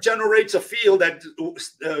star generates a field that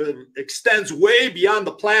extends way beyond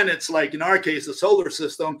the planets, like in our case, the solar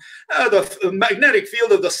system. The magnetic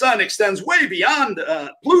field of the sun extends way beyond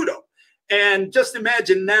Pluto. And just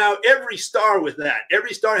imagine now every star with that.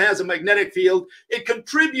 Every star has a magnetic field. It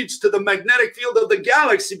contributes to the magnetic field of the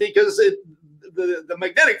galaxy because the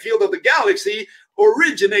magnetic field of the galaxy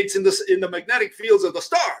originates in the magnetic fields of the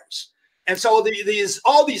stars. And so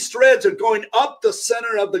all these threads are going up the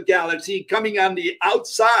center of the galaxy, coming on the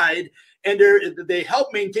outside, and they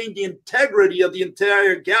help maintain the integrity of the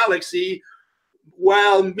entire galaxy,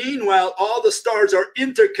 while meanwhile all the stars are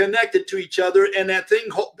interconnected to each other, and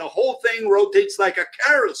the whole thing rotates like a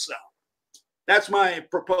carousel. That's my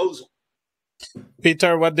proposal.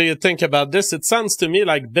 Peter, what do you think about this? It sounds to me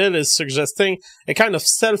like Bill is suggesting a kind of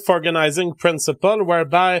self-organizing principle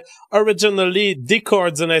whereby originally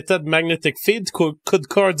decoordinated magnetic field could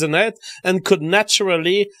coordinate and could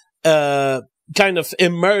naturally kind of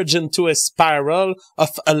emerge into a spiral of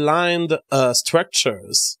aligned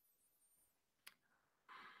structures.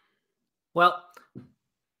 Well,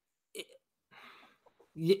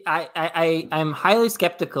 I'm highly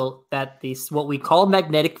skeptical that these what we call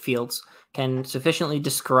magnetic fields can sufficiently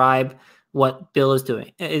describe what Bill is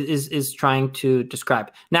doing is trying to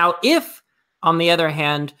describe. Now, if on the other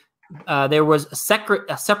hand there was a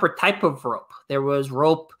separate type of rope, there was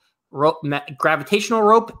gravitational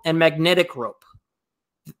rope and magnetic rope,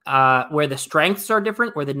 where the strengths are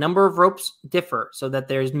different, where the number of ropes differ, so that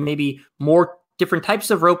there's maybe more different types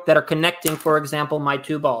of rope that are connecting, for example, my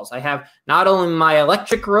two balls. I have not only my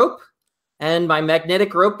electric rope and my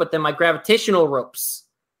magnetic rope, but then my gravitational ropes,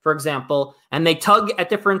 for example, and they tug at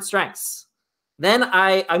different strengths. Then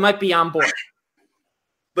I might be on board.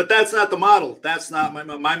 But that's not the model. That's not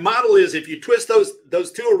my model is if you twist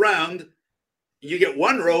those two around, you get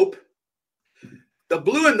one rope. The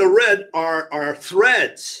blue and the red are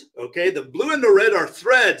threads, okay? The blue and the red are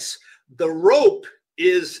threads. The rope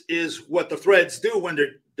is what the threads do when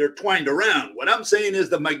they're twined around. What I'm saying is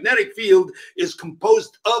the magnetic field is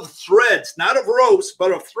composed of threads, not of ropes,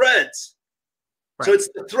 but of threads. Right. So it's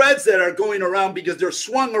the threads that are going around because they're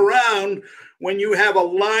swung around when you have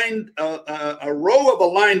a row of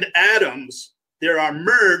aligned atoms. They are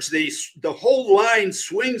merged. The whole line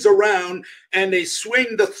swings around and they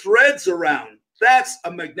swing the threads around. That's a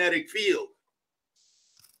magnetic field.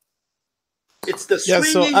 It's the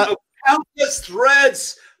swinging of countless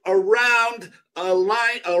threads around a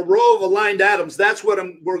row of aligned atoms. That's what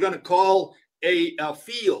we're going to call a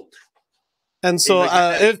field. And so,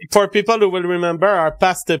 for people who will remember our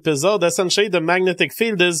past episode, essentially the magnetic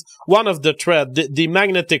field is one of the thread, the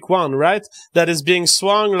magnetic one, right? That is being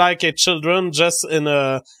swung like a children just in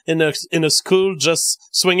a school, just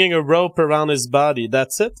swinging a rope around his body.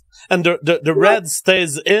 That's it. And the red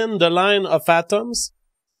stays in the line of atoms.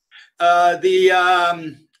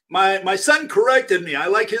 My son corrected me. I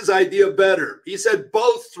like his idea better. He said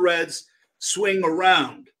both threads swing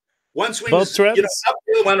around. One swings, both threads? Up,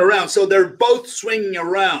 the other one around. So they're both swinging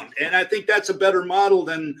around. And I think that's a better model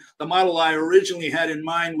than the model I originally had in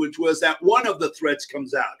mind, which was that one of the threads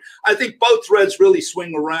comes out. I think both threads really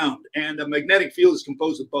swing around, and the magnetic field is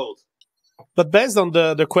composed of both. But based on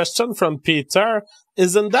the question from Peter,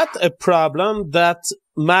 isn't that a problem that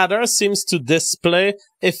matter seems to display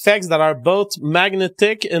effects that are both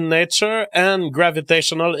magnetic in nature and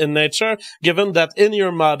gravitational in nature, given that in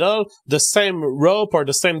your model, the same rope or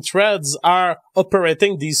the same threads are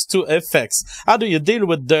operating these two effects? How do you deal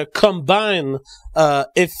with the combined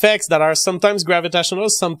effects that are sometimes gravitational,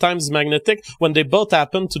 sometimes magnetic, when they both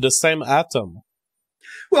happen to the same atom?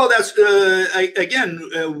 Well, that's again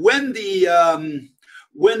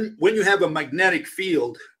when you have a magnetic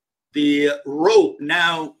field, the rope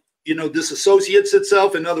now disassociates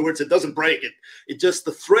itself. In other words, it doesn't break it. It just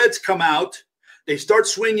the threads come out, they start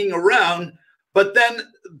swinging around, but then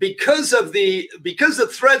because the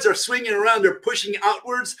threads are swinging around, they're pushing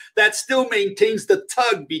outwards. That still maintains the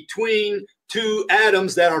tug between two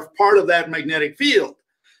atoms that are part of that magnetic field.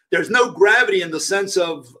 There's no gravity in the sense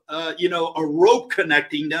of, a rope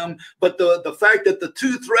connecting them, but the fact that the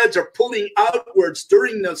two threads are pulling outwards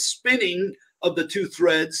during the spinning of the two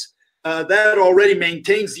threads, that already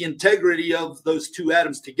maintains the integrity of those two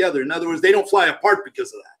atoms together. In other words, they don't fly apart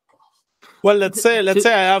because of that. Well, let's say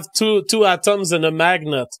I have two atoms in a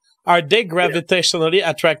magnet. Are they gravitationally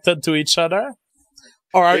attracted to each other?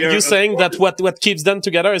 Or are you saying that what keeps them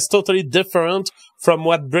together is totally different from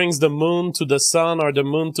what brings the moon to the sun or the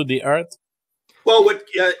moon to the earth? Well,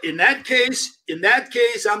 in that case,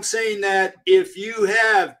 I'm saying that if you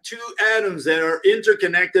have two atoms that are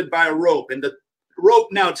interconnected by a rope, and the rope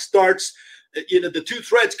now starts, the two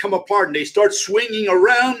threads come apart and they start swinging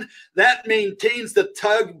around, that maintains the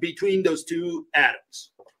tug between those two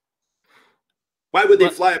atoms. Why would they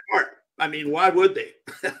fly apart? I mean, why would they?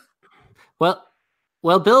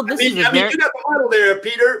 Well, Bill, this is you got the model there,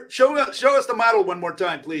 Peter. Show us the model one more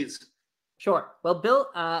time, please. Sure. Well, Bill,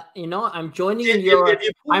 I'm joining in your.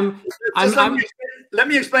 Let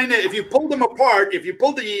me explain that. If you pull them apart, if you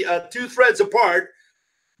pull the two threads apart,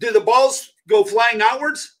 do the balls go flying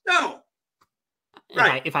outwards? No.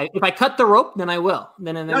 Right. If I cut the rope, then I will.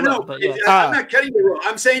 No. But yeah. I'm not cutting the rope.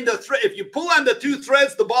 I'm saying if you pull on the two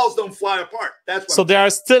threads, the balls don't fly apart. That's what. So they are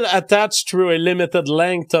still attached through a limited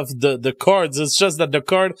length of the cords. It's just that the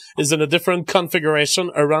cord is in a different configuration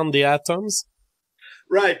around the atoms.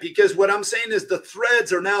 Right, because what I'm saying is the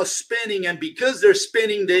threads are now spinning, and because they're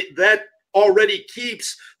spinning, that already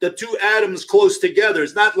keeps the two atoms close together.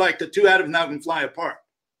 It's not like the two atoms now can fly apart.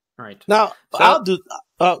 Right. Now, So,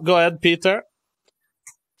 go ahead, Peter.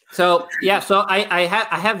 So yeah, so I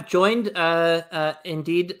have joined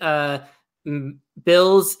indeed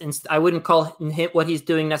Bill's, and I wouldn't call what he's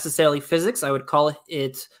doing necessarily physics. I would call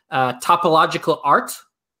it topological art,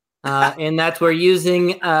 and that's we're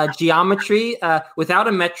using geometry without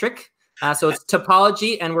a metric. So it's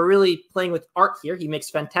topology, and we're really playing with art here. He makes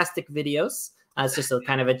fantastic videos. It's just a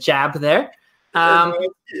kind of a jab there. But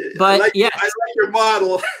yes, I like your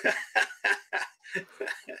model.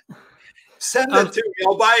 Send it to me.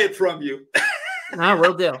 I'll buy it from you. No,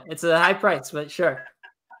 will do. It's a high price, but sure.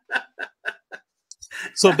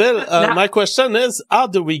 So, Bill, my question is, how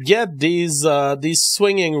do we get these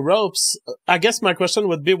swinging ropes? I guess my question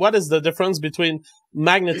would be, what is the difference between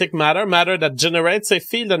magnetic matter, matter that generates a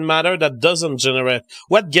field, and matter that doesn't generate?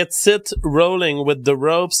 What gets it rolling with the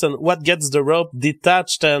ropes, and what gets the rope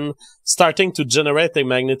detached and starting to generate a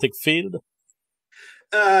magnetic field?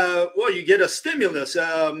 Well, you get a stimulus.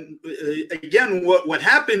 Again, what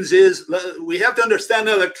happens is we have to understand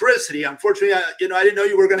electricity. Unfortunately, I didn't know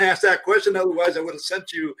you were going to ask that question. Otherwise, I would have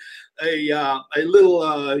sent you a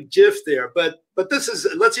little GIF there. But this is,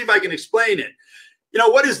 let's see if I can explain it.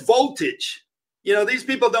 What is voltage? These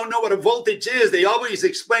people don't know what a voltage is. They always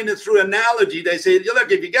explain it through analogy. They say,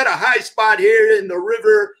 look, if you get a high spot here in the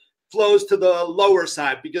river, flows to the lower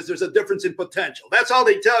side because there's a difference in potential. That's all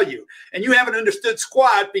they tell you. And you haven't understood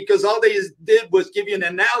squat because all they did was give you an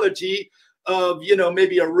analogy of,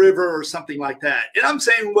 maybe a river or something like that. And I'm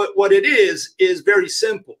saying what it is very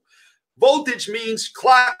simple. Voltage means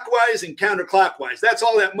clockwise and counterclockwise. That's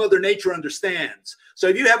all that Mother Nature understands. So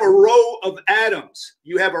if you have a row of atoms,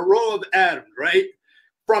 right?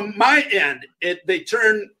 From my end, they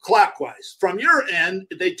turn clockwise. From your end,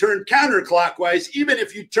 they turn counterclockwise, even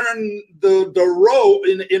if you turn the row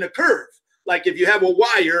in a curve. Like if you have a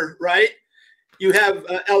wire, right? You have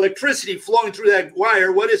electricity flowing through that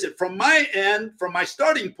wire. What is it? From my end, from my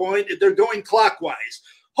starting point, they're going clockwise.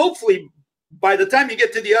 Hopefully, by the time you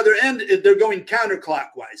get to the other end, they're going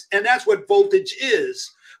counterclockwise. And that's what voltage is.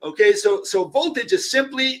 Okay, so voltage is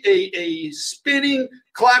simply a spinning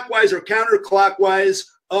clockwise or counterclockwise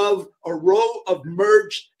of a row of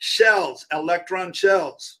merged shells, electron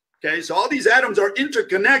shells. Okay, so all these atoms are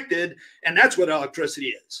interconnected, and that's what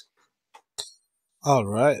electricity is. All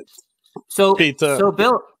right. So, Peter.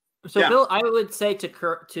 Bill, Yeah. Bill, I would say to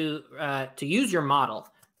use your model.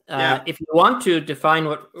 If you want to define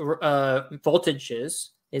what voltage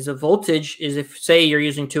is a voltage is if, say, you're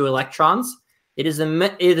using two electrons. It is a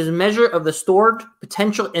measure of the stored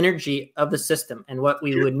potential energy of the system, and what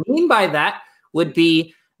we would mean by that would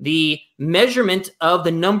be the measurement of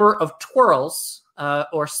the number of twirls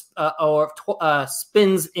or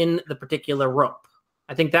spins in the particular rope.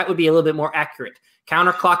 I think that would be a little bit more accurate.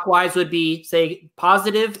 Counterclockwise would be, say,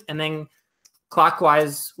 positive, and then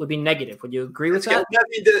clockwise would be negative. Would you agree with that?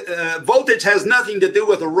 Voltage has nothing to do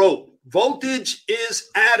with a rope. Voltage is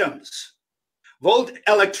atoms.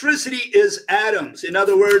 Electricity is atoms. In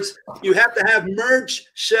other words, you have to have merged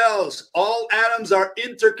shells. All atoms are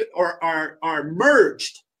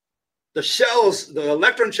merged. The shells, the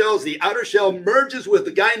electron shells, the outer shell merges with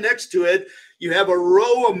the guy next to it. You have a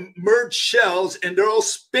row of merged shells, and they're all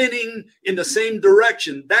spinning in the same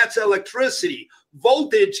direction. That's electricity.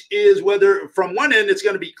 Voltage is whether from one end it's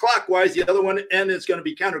going to be clockwise, the other one end it's going to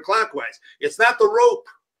be counterclockwise. It's not the rope.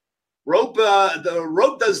 The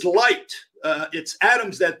rope does light. It's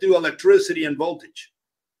atoms that do electricity and voltage.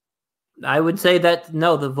 I would say that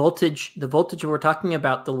no, the voltage we're talking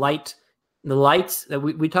about, the lights that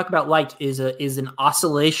we talk about, light is an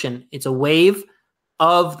oscillation. It's a wave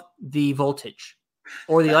of the voltage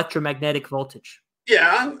or the electromagnetic voltage.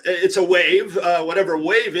 Yeah, it's a wave, whatever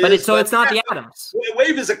wave is. But it's not the atoms.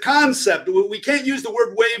 Wave is a concept. We can't use the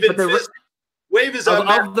word wave in physics. Wave is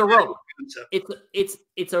of the rope.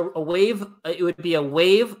 It's a wave. It would be a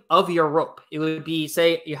wave of your rope. It would be,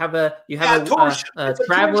 say, you have a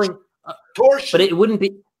traveling torsion. But it wouldn't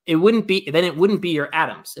be. It wouldn't be your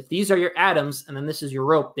atoms. If these are your atoms and then this is your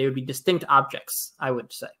rope, they would be distinct objects, I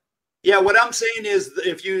would say. Yeah, what I'm saying is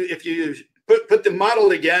if you put the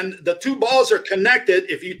model again, the two balls are connected.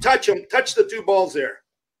 If you touch them, touch the two balls there.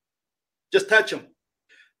 Just touch them.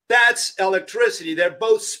 That's electricity. They're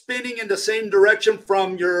both spinning in the same direction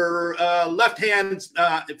from your left hand,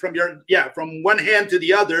 from one hand to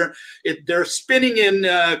the other. They're spinning in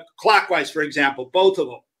clockwise, for example, both of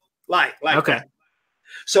them. Like okay. That.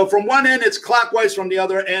 So from one end, it's clockwise. From the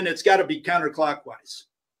other end, it's got to be counterclockwise.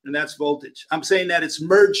 and that's voltage. I'm saying that it's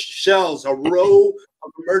merged shells. A row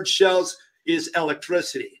of merged shells is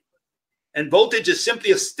electricity. And voltage is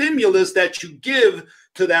simply a stimulus that you give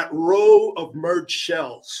to that row of merged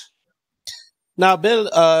shells. Now, Bill,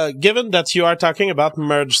 given that you are talking about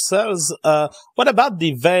merged cells, what about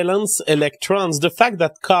the valence electrons? The fact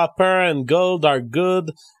that copper and gold are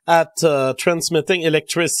good at transmitting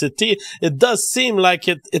electricity, it does seem like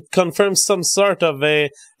it confirms some sort of a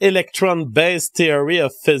electron-based theory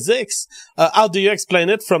of physics. How do you explain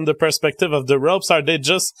it from the perspective of the ropes? Are they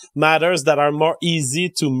just matters that are more easy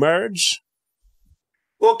to merge?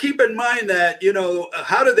 Well, keep in mind that, you know,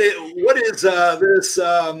 what is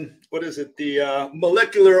the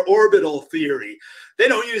molecular orbital theory? They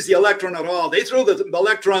don't use the electron at all. They throw the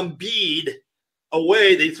electron bead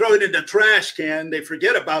away. They throw it in the trash can. They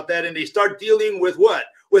forget about that, and they start dealing with what?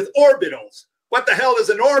 With orbitals. What the hell is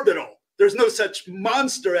an orbital? There's no such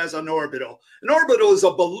monster as an orbital. An orbital is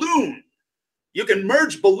a balloon. You can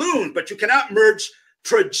merge balloons, but you cannot merge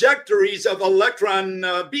trajectories of electron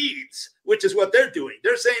beads, which is what they're doing.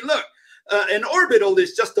 They're saying, look, an orbital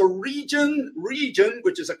is just a region,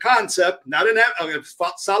 which is a concept, not a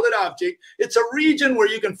solid object. It's a region where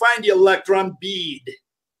you can find the electron bead.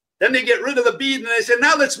 Then they get rid of the bead and they say,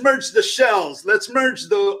 now let's merge the shells. Let's merge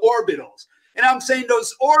the orbitals. And I'm saying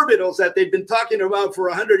those orbitals that they've been talking about for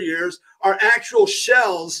 100 years are actual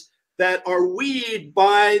shells that are weaved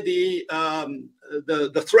by the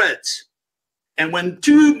threads. And when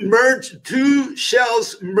two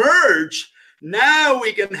shells merge, now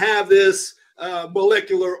we can have this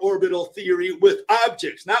molecular orbital theory with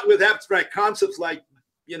objects, not with abstract concepts like,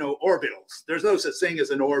 you know, orbitals. There's no such thing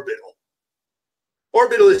as an orbital.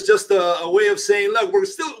 Orbital is just a way of saying, look,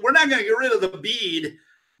 we're not going to get rid of the bead,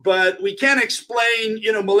 but we can't explain,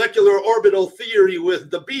 you know, molecular orbital theory with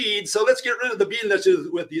the bead. So let's get rid of the bead and let's do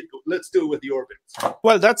it with the orbitals.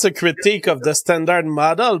 Well, that's a critique of the standard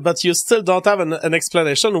model, but you still don't have an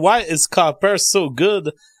explanation. Why is copper so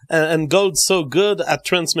good and gold so good at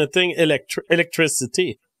transmitting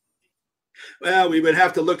electricity? Well, we would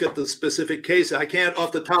have to look at the specific case. I can't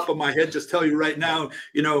off the top of my head just tell you right now,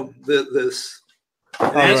 you know, this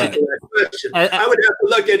answer to that question. I would have to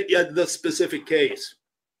look at the specific case.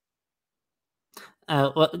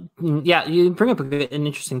 Well, yeah, you bring up an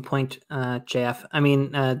interesting point, JF. I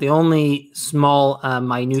mean, the only small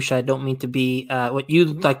minutia, I don't mean to be what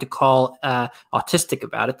you'd like to call autistic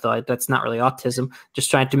about it, though that's not really autism, just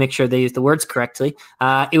trying to make sure they use the words correctly.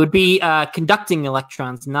 It would be conducting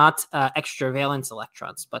electrons, not extra valence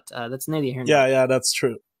electrons, but that's neither here nor there. Yeah, that's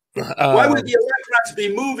true. Why would the electrons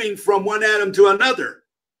be moving from one atom to another?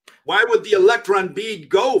 Why would the electron bead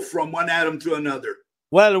go from one atom to another?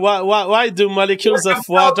 Well, why do molecules of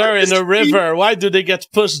water in a river, why do they get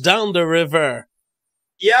pushed down the river?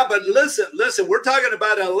 Yeah, but listen, we're talking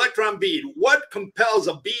about an electron bead. What compels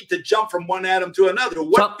a bead to jump from one atom to another?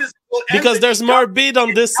 What physical because there's more bead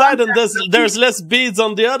on this side and there's less beads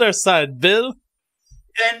on the other side, Bill.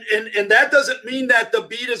 And that doesn't mean that the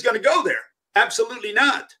bead is going to go there. Absolutely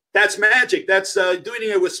not. That's magic. That's doing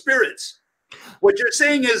it with spirits. What you're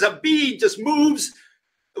saying is a bead just moves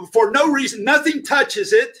for no reason. Nothing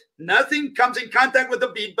touches it. Nothing comes in contact with the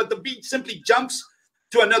bead, but the bead simply jumps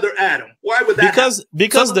to another atom. Why would that happen?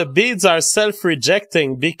 Because the beads are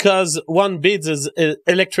self-rejecting. Because one bead is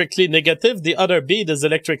electrically negative, the other bead is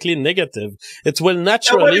electrically negative. It will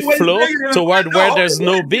naturally flow toward where there's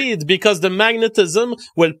no bead, because the magnetism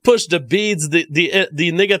will push the beads,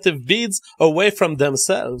 the negative beads, away from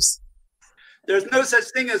themselves. There's no such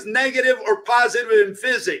thing as negative or positive in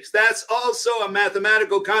physics. That's also a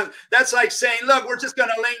mathematical concept. That's like saying, look, we're just going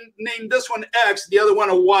to name this one X, the other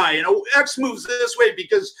one a Y. You know, X moves this way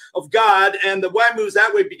because of God, and the Y moves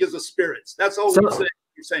that way because of spirits. That's all you're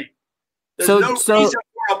saying. There's no reason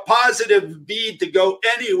for a positive bead to go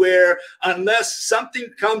anywhere unless something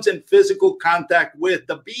comes in physical contact with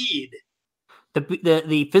the bead.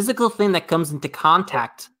 The physical thing that comes into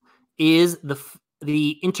contact is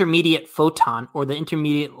the intermediate photon, or the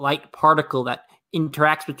intermediate light particle that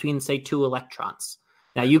interacts between, say, two electrons.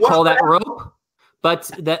 Now you call that rope, but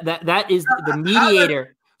that is the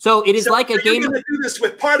mediator. So it is like a game. You're going to do this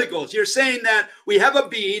with particles. You're saying that we have a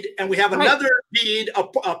bead and we have another bead, a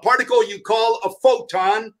particle you call a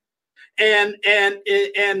photon, and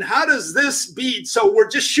how does this bead? So we're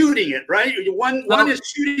just shooting it, right? One is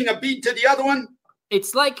shooting a bead to the other one.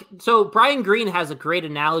 It's like, so Brian Greene has a great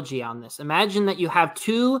analogy on this. Imagine that you have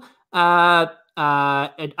two, a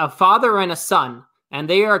father and a son, and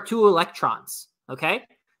they are two electrons, okay?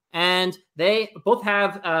 And they both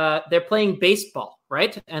have, they're playing baseball,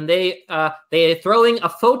 right? And they're throwing a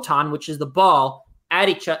photon, which is the ball, at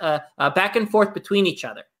each back and forth between each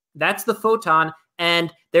other. That's the photon,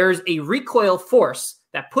 and there's a recoil force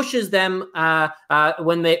that pushes them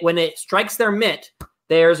when it strikes their mitt.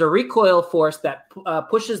 There's a recoil force that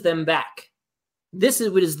pushes them back. This is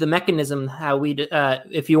what is the mechanism how we,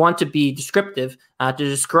 if you want to be descriptive, to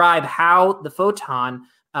describe how the photon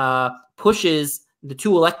pushes the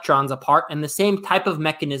two electrons apart, and the same type of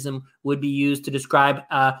mechanism would be used to describe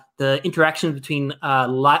the interaction between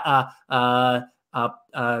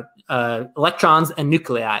electrons and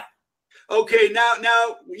nuclei. Okay, now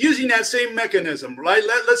using that same mechanism, right?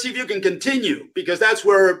 Let's see if you can continue, because that's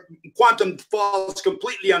where quantum falls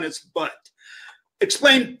completely on its butt.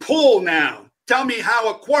 Explain pull now. Tell me how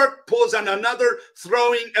a quark pulls on another,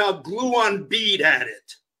 throwing a gluon bead at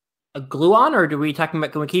it. A gluon, or do we talking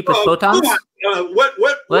about? Can we keep with photons? What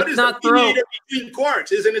is the mediator between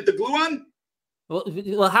quarks? Isn't it the gluon?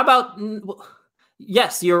 Well, how about?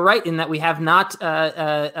 Yes, you're right in that we have not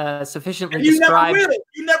sufficiently described.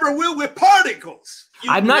 You never will with particles.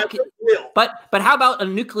 I'm not. But how about a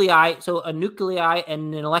nuclei? So a nuclei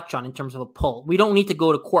and an electron in terms of a pull. We don't need to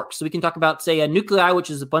go to quarks. So we can talk about, say, a nuclei,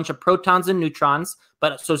 which is a bunch of protons and neutrons.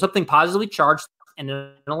 But so something positively charged and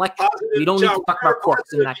an electron. We don't need to talk about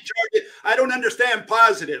quarks in that. I don't understand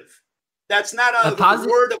positive. That's not a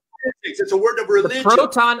word of physics. It's a word of religion. The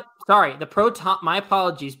proton. My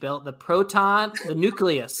apologies, Bill. The proton, the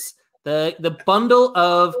nucleus, the bundle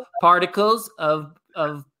of particles of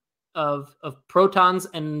protons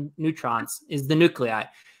and neutrons is the nuclei,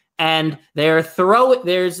 and yes,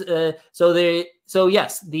 the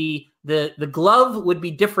glove would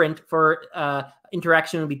be different for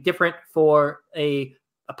interaction would be different for a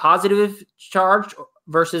positive charge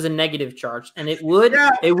versus a negative charge, and it would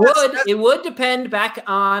depend back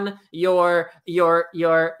on your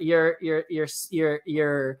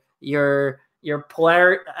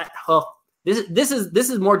polar. This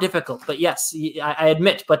is more difficult, but yes, I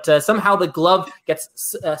admit. But somehow the glove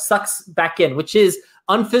gets sucks back in, which is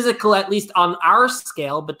unphysical, at least on our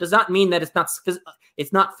scale, but does not mean that it's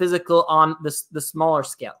not physical on the smaller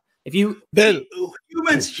scale. If you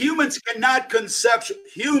humans cannot conceptualize.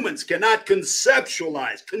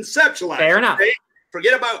 Fair enough. Okay?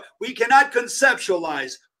 Forget about we cannot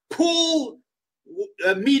conceptualize pull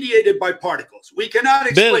mediated by particles. We cannot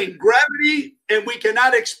explain gravity, and we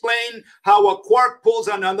cannot explain how a quark pulls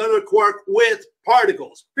on another quark with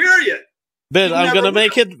particles. Period. Bill, I'm going to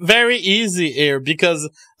make it very easy here, because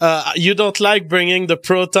you don't like bringing the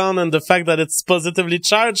proton and the fact that it's positively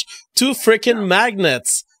charged. Two freaking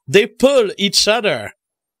magnets. They pull each other.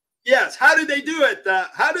 Yes. How do they do it?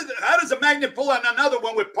 How does a magnet pull on another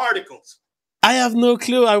one with particles? I have no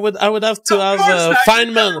clue. I would have to have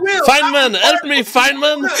Feynman. Feynman, help me,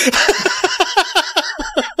 Feynman.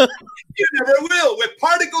 You never will. With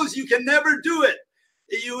particles, you can never do it.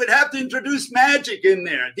 You would have to introduce magic in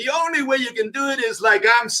there. The only way you can do it is like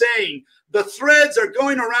I'm saying. The threads are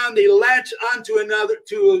going around. They latch onto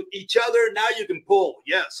to each other. Now you can pull.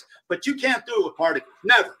 Yes. But you can't do it with particles.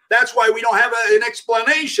 Never. That's why we don't have an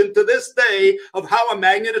explanation to this day of how a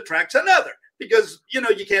magnet attracts another. Because, you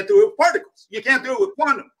can't do it with particles. You can't do it with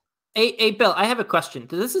quantum. Hey, Bill, I have a question.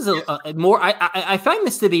 This is a more, I find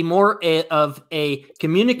this to be more of a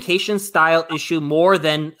communication style issue more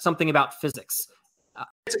than something about physics.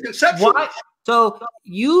 It's a conceptual. Why? So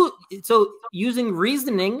using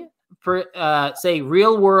reasoning for, say,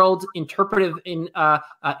 real world interpretive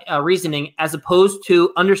reasoning as opposed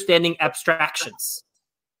to understanding abstractions.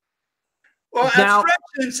 Well,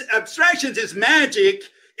 abstractions is magic.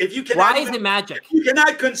 If you why is it magic? You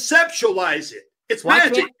cannot conceptualialize it. It's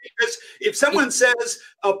magic because if someone says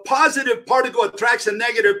a positive particle attracts a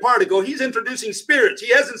negative particle, he's introducing spirits.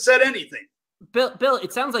 He hasn't said anything. Bill,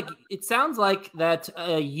 it sounds like that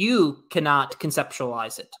you cannot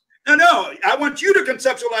conceptualize it. No, I want you to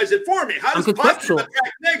conceptualize it for me. How does positive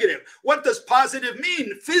attract negative? What does positive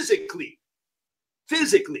mean physically?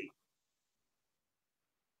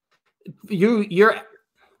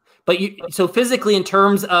 So physically, in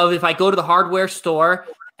terms of if I go to the hardware store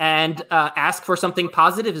and ask for something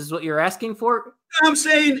positive, is what you're asking for? I'm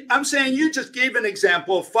saying you just gave an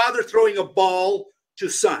example of father throwing a ball to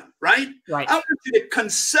son, right? Right. I want you to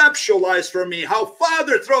conceptualize for me how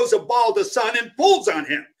father throws a ball to son and pulls on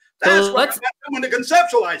him. That's what I want someone to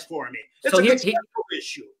conceptualize for me. It's a conceptual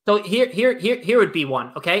issue. So here would be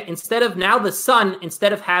one. Okay, instead of now the son,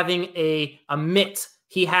 instead of having a mitt,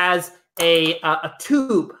 he has a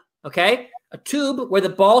tube. Okay, a tube where the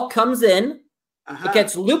ball comes in, it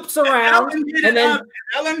gets looped around, and then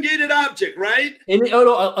elongated object, right?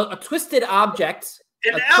 A twisted object,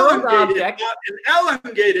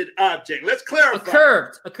 elongated object. Let's clarify.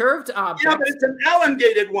 A curved object. Yeah, but it's an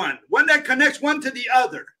elongated one that connects one to the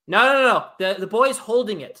other. No. The boy is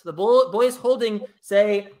holding it. The boy is holding,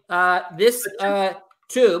 say, this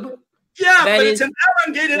tube. Yeah, but it's an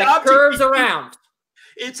elongated object. Curves around.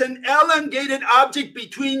 It's an elongated object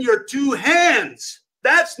between your two hands.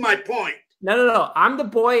 That's my point. No. I'm the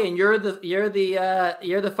boy, and you're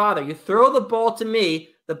the father. You throw the ball to me.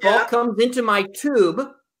 The ball comes into my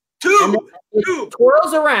tube. It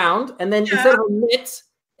twirls around, and then instead of a mitt,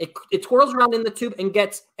 it twirls around in the tube and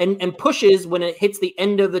gets and pushes when it hits the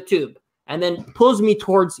end of the tube, and then pulls me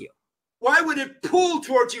towards you. Why would it pull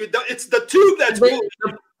towards you? It's the tube that's pulling.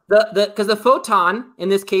 Because the photon in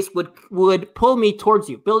this case would pull me towards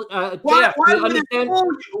you. Bill, why would it pull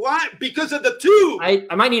you? Why? Because of the tube. I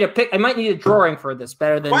might need a drawing for this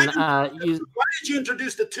better than why did you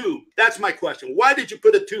introduce the tube? That's my question. Why did you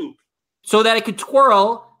put a tube? So that it could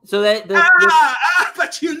twirl. So that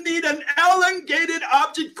but you need an elongated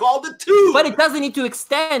object called a tube. But it doesn't need to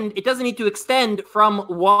extend. It doesn't need to extend from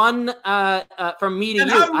one from me to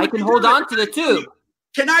you. I can hold on to the tube.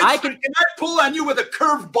 Can I pull on you with a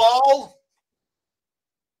curved ball?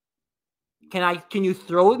 Can you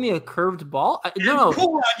throw at me a curved ball? No.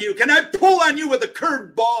 Pull on you. Can I pull on you with a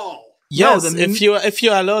curved ball? Yes, if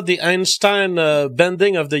you allow the Einstein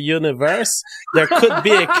bending of the universe, there could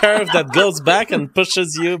be a curve that goes back and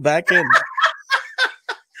pushes you back in.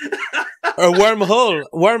 A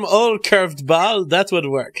wormhole curved ball, that would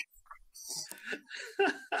work.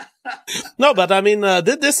 No, but I mean,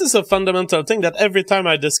 this is a fundamental thing that every time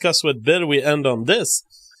I discuss with Bill, we end on this.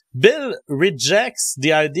 Bill rejects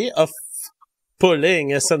the idea of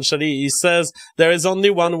pulling, essentially. He says there is only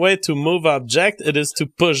one way to move object. It is to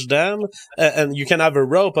push them. And you can have a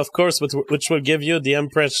rope, of course, which will give you the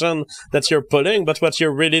impression that you're pulling. But what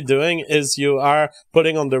you're really doing is you are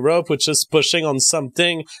pulling on the rope, which is pushing on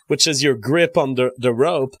something, which is your grip on the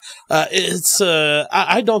rope.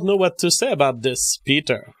 I don't know what to say about this,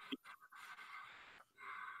 Peter.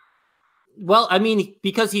 Well, I mean,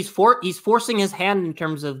 because he's forcing his hand in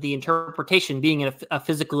terms of the interpretation being a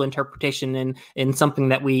physical interpretation in something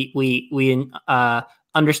that we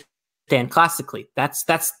understand classically. That's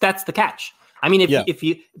the catch. I mean,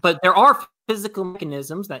 but there are physical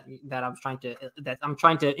mechanisms that I'm trying to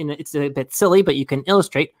it's a bit silly, but you can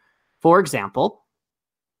illustrate. For example,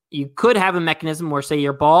 you could have a mechanism where, say,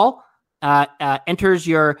 your ball enters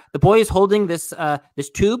the boy is holding this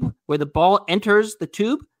tube where the ball enters the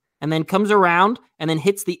tube and then comes around and then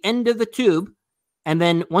hits the end of the tube. And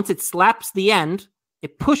then once it slaps the end,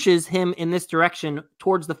 it pushes him in this direction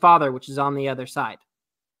towards the father, which is on the other side.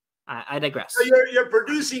 I digress. So you're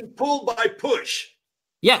producing pull by push.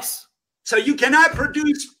 Yes. So you cannot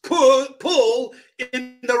produce pull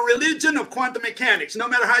in the religion of quantum mechanics, no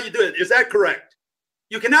matter how you do it. Is that correct?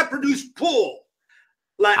 You cannot produce pull.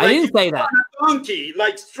 I didn't say that. Donkey,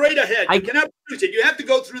 like straight ahead. You cannot produce it. You have to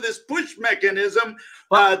go through this push mechanism,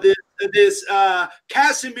 this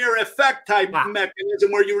Casimir effect type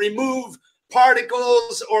mechanism where you remove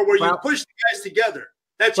particles or where you push the guys together.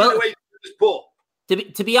 That's the way you produce pull.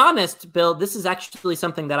 To be honest, Bill, this is actually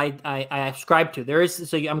something that I ascribe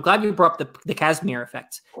to. I'm glad you brought up the Casimir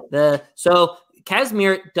effect. The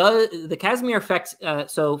Casimir effect.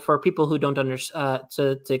 So for people who don't understand,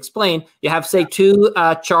 to explain, you have, say, two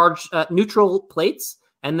charged neutral plates,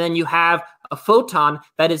 and then you have a photon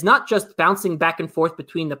that is not just bouncing back and forth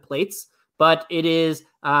between the plates, but it is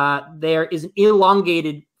there is an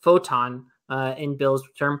elongated photon in Bill's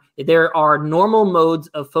term. There are normal modes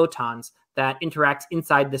of photons that interact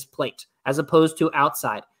inside this plate as opposed to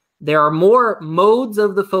outside. There are more modes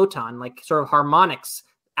of the photon, like sort of harmonics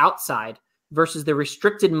outside, versus the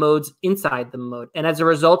restricted modes inside the mode. And as a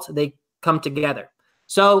result, they come together.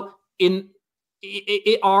 So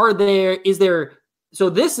so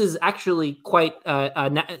this is actually quite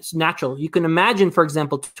natural. You can imagine, for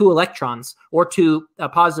example, two electrons or two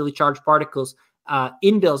positively charged particles as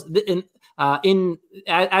in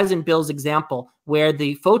Bill's example, where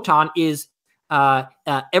the photon is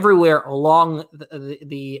everywhere along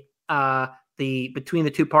the between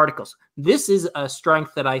the two particles. This is a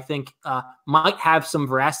strength that I think might have some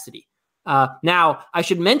veracity. Now, I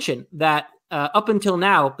should mention that up until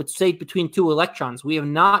now, but say between two electrons, we have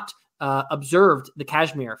not observed the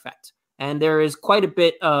Casimir effect, and there is quite a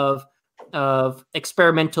bit of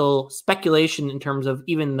experimental speculation in terms of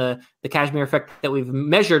even the Casimir effect that we've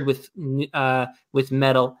measured with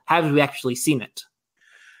metal. Have we actually seen it?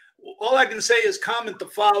 all I can say is comment the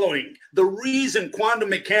following. The reason quantum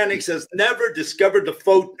mechanics has never discovered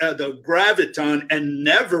the graviton and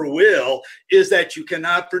never will is that you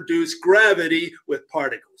cannot produce gravity with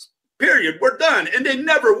particles. Period. We're done. And they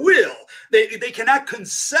never will. They cannot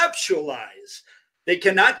conceptualize. They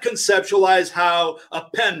cannot conceptualize how a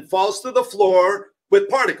pen falls to the floor with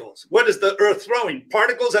particles. What is the earth throwing?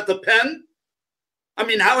 Particles at the pen? I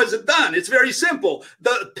mean, how is it done? It's very simple.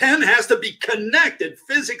 The pen has to be connected,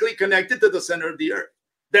 physically connected to the center of the earth.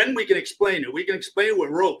 Then we can explain it. We can explain it with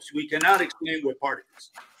ropes. We cannot explain it with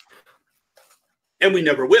particles. And we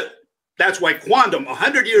never will. That's why quantum,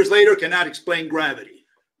 100 years later, cannot explain gravity.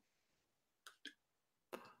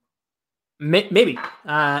 Maybe.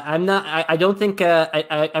 I'm not. I don't think.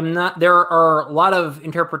 I'm not. There are a lot of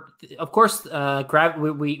Of course,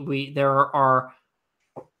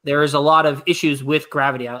 there is a lot of issues with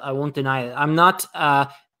gravity. I won't deny it. I'm not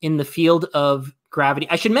in the field of gravity.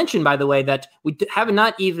 I should mention, by the way, that we have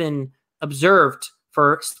not even observed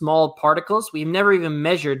for small particles. We've never even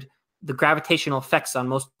measured the gravitational effects on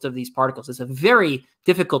most of these particles. It's a very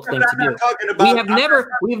difficult thing to do.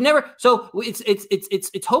 We've never. So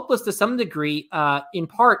it's hopeless to some degree, in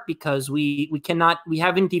part because we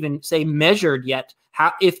haven't even measured yet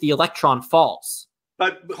if the electron falls.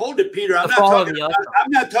 But hold it, Peter. I'm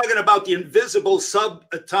not talking about the invisible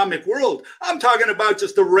subatomic world. I'm talking about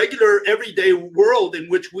just the regular, everyday world in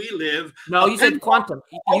which we live. No, you said quantum.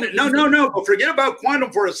 No. Forget about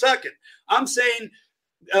quantum for a second. I'm saying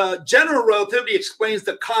general relativity explains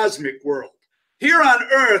the cosmic world. Here on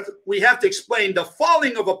Earth, we have to explain the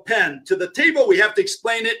falling of a pen to the table. We have to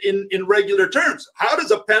explain it in regular terms. How does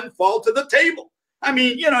a pen fall to the table? I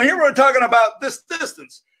mean, here we're talking about this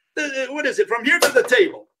distance. What is it, from here to the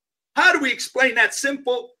table? How do we explain that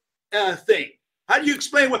simple thing? How do you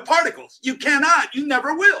explain with particles? You cannot. You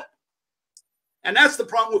never will. And that's the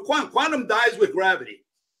problem with quantum. Quantum dies with gravity.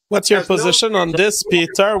 What's your position on this,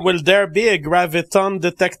 Peter? Will there be a graviton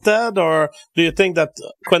detected, or do you think that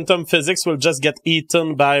quantum physics will just get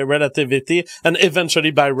eaten by relativity and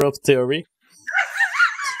eventually by rope theory?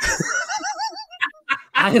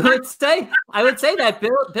 I would say that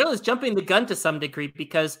Bill is jumping the gun to some degree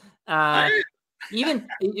because the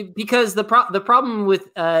problem with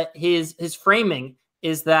his framing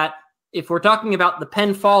is that if we're talking about the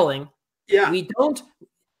pen falling, we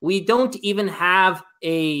don't even have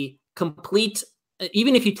a complete.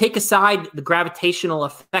 Even if you take aside the gravitational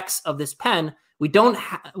effects of this pen,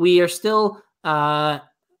 we are still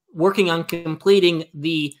working on completing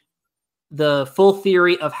the full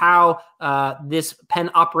theory of how this pen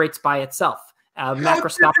operates by itself,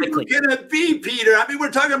 macroscopically. How can it be, Peter? I mean, we're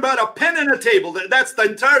talking about a pen and a table. That's the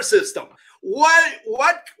entire system. Why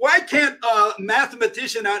can't a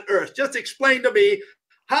mathematician on Earth just explain to me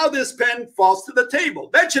how this pen falls to the table?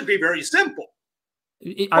 That should be very simple.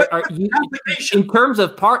 In terms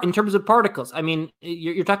of particles, I mean,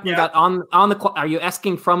 you're talking about on the. Are you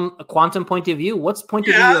asking from a quantum point of view? What's point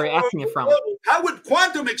of view are you asking it from? How would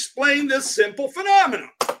quantum explain this simple phenomenon?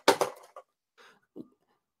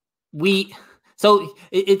 So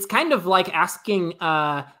it's kind of like asking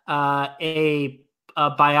a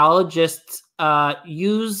biologist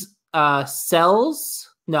use cells.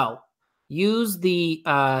 No, use the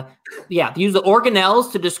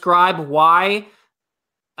organelles to describe why.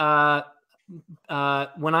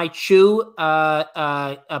 When I chew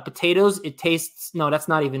potatoes, it tastes. No, that's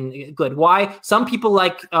not even good. Why? Some people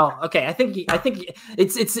like. Oh, okay. I think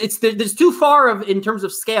it's there's too far in terms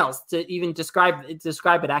of scales to even describe it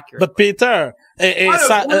accurately. But Peter,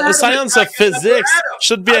 a science of physics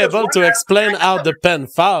should be able to explain how the pen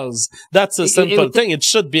falls. That's a simple thing. It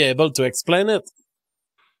should be able to explain it.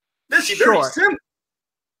 This is very simple.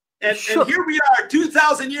 And here we are,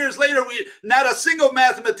 2,000 years later, not a single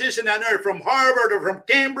mathematician on Earth from Harvard or from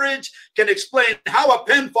Cambridge can explain how a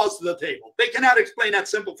pen falls to the table. They cannot explain that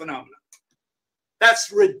simple phenomenon.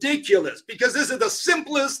 That's ridiculous, because this is the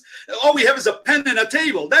simplest. All we have is a pen and a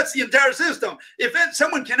table. That's the entire system. If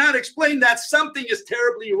someone cannot explain that, something is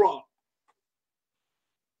terribly wrong.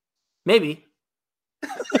 Maybe.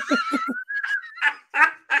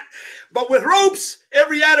 But with ropes,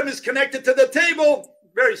 every atom is connected to the table.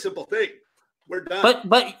 Very simple thing. We're done.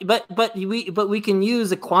 But we can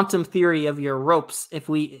use a quantum theory of your ropes if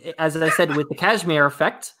we, as I said, with the Kashmir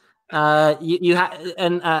effect. I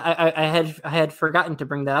had forgotten to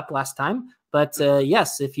bring that up last time. But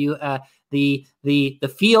yes, if you the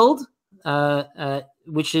field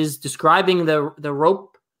which is describing the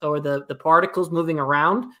rope or the particles moving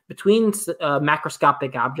around between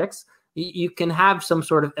macroscopic objects, you can have some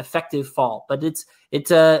sort of effective fall. But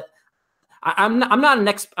I'm not an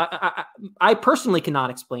I personally cannot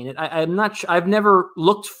explain it. I'm not sure. I've never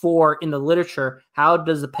looked for in the literature how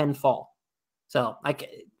does the pen fall. So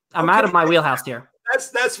I'm out of my wheelhouse here.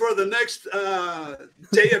 That's for the next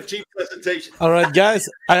JFG presentation. All right, guys,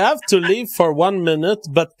 I have to leave for 1 minute,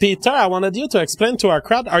 but Peter, I wanted you to explain to our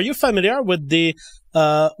crowd. Are you familiar with the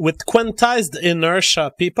with quantized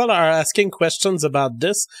inertia? People are asking questions about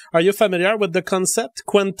this. Are you familiar with the concept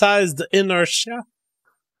quantized inertia?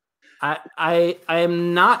 I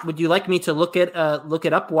am not. Would you like me to look it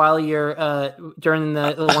up while you're during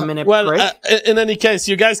the 1 minute break? In any case,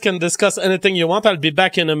 you guys can discuss anything you want. I'll be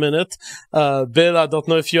back in a minute. Bill, I don't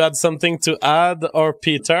know if you had something to add, or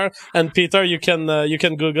Peter. And Peter, you can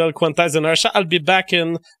Google quantized inertia. I'll be back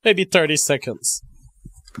in maybe 30 seconds.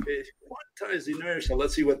 Okay, quantized inertia.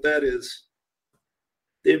 Let's see what that is.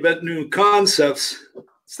 They invent new concepts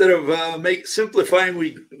instead of simplifying.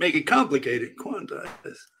 We make it complicated.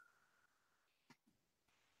 Quantized.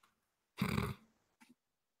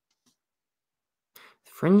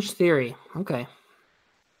 Fringe theory. Okay.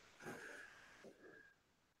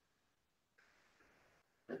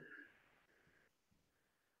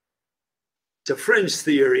 It's a fringe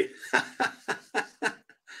theory.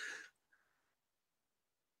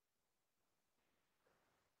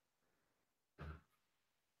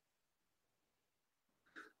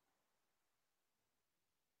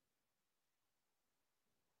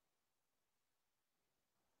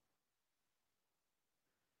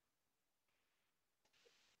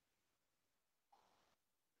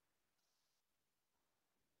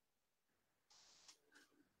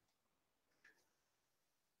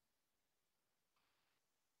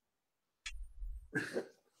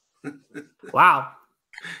 Wow.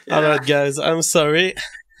 Yeah. All right, guys, I'm sorry.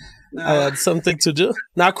 No. I had something to do.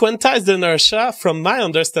 Now, quantized inertia, from my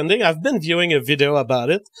understanding, I've been viewing a video about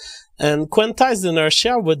it, and quantized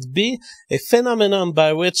inertia would be a phenomenon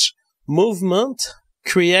by which movement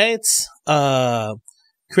creates event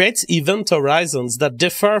horizons that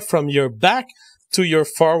differ from your back to your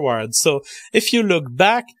forward. So if you look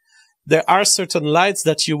back, there are certain lights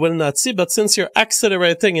that you will not see, but since you're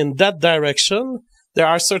accelerating in that direction, there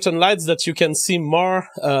are certain lights that you can see more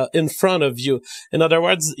in front of you. In other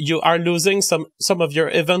words, you are losing some of your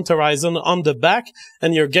event horizon on the back,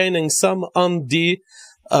 and you're gaining some on the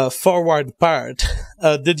forward part.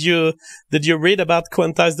 Did you read about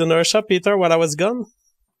quantized inertia, Peter, while I was gone?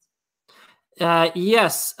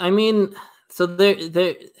 Yes. I mean,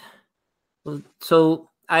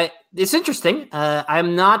 it's interesting.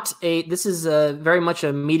 I'm not this is very much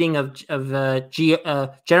a meeting of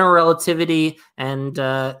general relativity and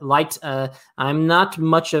light. I'm not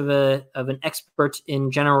much of an expert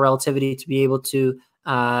in general relativity to be able to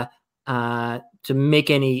make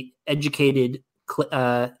any educated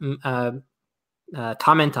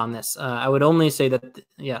comment on this. I would only say that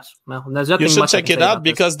yes. Well, there's nothing. You should much check it out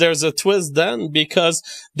because there's a twist then, because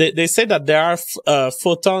they say that there are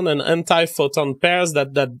photon and anti-photon pairs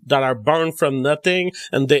that are born from nothing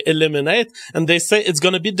and they eliminate, and they say it's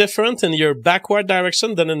going to be different in your backward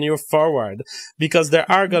direction than in your forward, because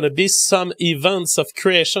there are going to be some events of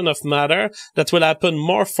creation of matter that will happen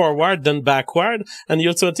more forward than backward, and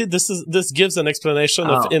ultimately this gives an explanation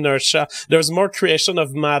of inertia. There's more creation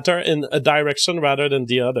of matter in a direction rather than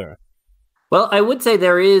the other. Well, I would say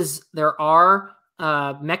there are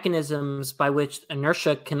mechanisms by which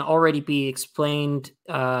inertia can already be explained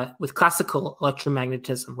with classical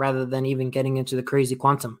electromagnetism, rather than even getting into the crazy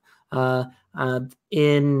quantum.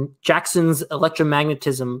 In Jackson's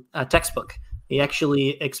electromagnetism textbook, he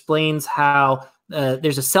actually explains how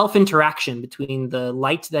there's a self-interaction between the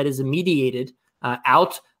light that is mediated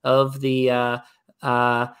out of the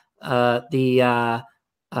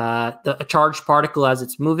a charged particle as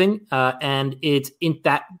it's moving, and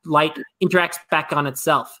that light interacts back on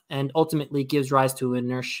itself and ultimately gives rise to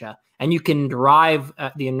inertia. And you can derive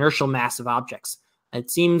the inertial mass of objects. It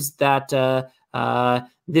seems that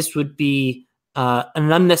this would be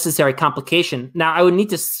an unnecessary complication. Now, I would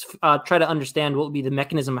need to try to understand what would be the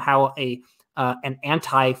mechanism of how an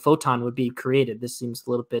anti-photon would be created. This seems a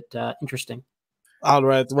little bit interesting. All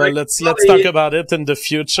right. Well, let's talk about it in the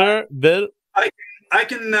future. Bill? I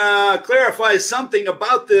can clarify something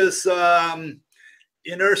about this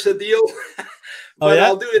inertia deal, but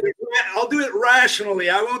I'll do it rationally.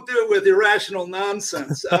 I won't do it with irrational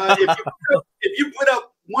nonsense. If you put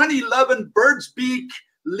up 111 bird's beak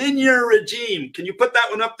linear regime, can you put that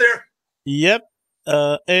one up there? Yep,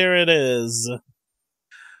 here it is.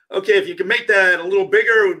 Okay, if you can make that a little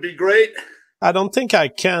bigger, it would be great. I don't think I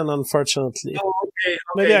can, unfortunately. Oh, okay.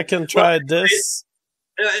 Maybe I can try this.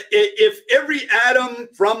 if every atom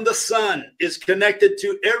from the sun is connected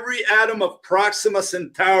to every atom of Proxima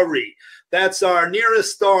Centauri, that's our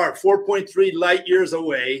nearest star, 4.3 light years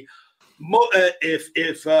away.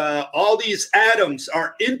 If all these atoms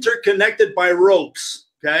are interconnected by ropes,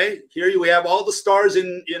 okay, here we have all the stars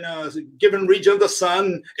in a given region of the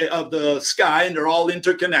sun, of the sky, and they're all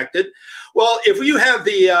interconnected. Well, if you have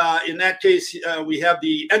the, in that case, we have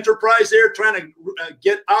the Enterprise there trying to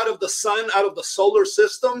get out of the sun, out of the solar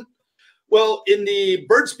system. Well, in the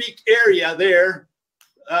Bird's Beak area there,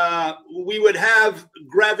 we would have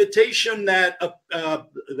gravitation that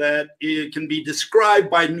it can be described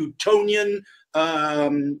by Newtonian,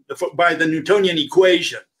 by the Newtonian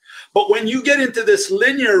equation. But when you get into this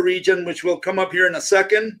linear region, which will come up here in a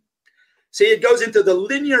second, see, it goes into the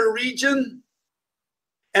linear region,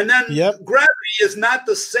 and then gravity is not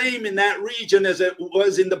the same in that region as it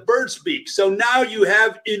was in the Bird's Beak. So now you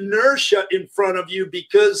have inertia in front of you,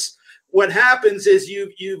 because what happens is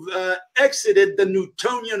you've exited the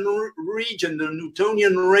Newtonian region, the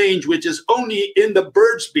Newtonian range, which is only in the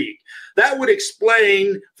Bird's Beak. That would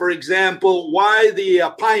explain, for example, why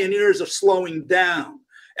the pioneers are slowing down.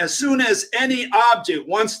 As soon as any object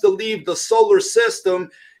wants to leave the solar system,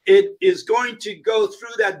 it is going to go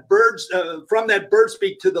through that from that Bird's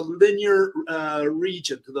Beak to the linear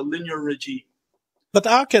region, to the linear regime. But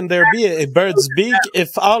how can there be a Bird's Beak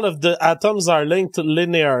if all of the atoms are linked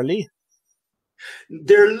linearly?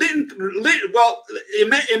 They're linked. Well,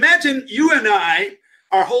 imagine you and I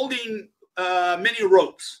are holding many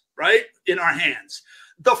ropes, right, in our hands.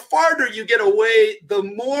 The farther you get away, the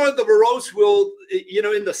more the ropes will,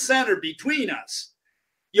 in the center between us.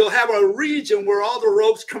 You'll have a region where all the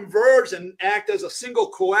ropes converge and act as a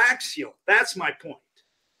single coaxial. That's my point.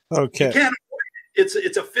 Okay. You can't avoid it.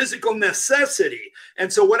 It's a physical necessity.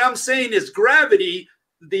 And so what I'm saying is gravity,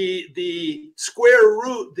 the square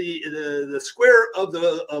root, the square of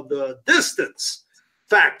the distance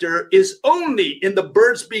factor is only in the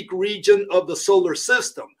Bird's Beak region of the solar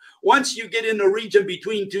system. Once you get in the region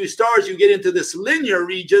between two stars, you get into this linear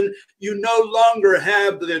region, you no longer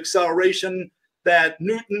have the acceleration that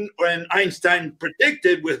Newton and Einstein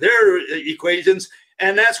predicted with their equations.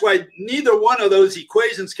 And that's why neither one of those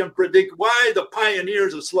equations can predict why the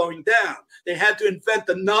pioneers are slowing down. They had to invent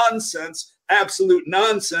the nonsense, absolute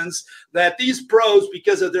nonsense, that these probes,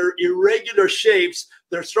 because of their irregular shapes,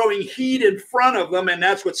 they're throwing heat in front of them, and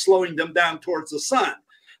that's what's slowing them down towards the sun.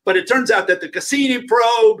 But it turns out that the Cassini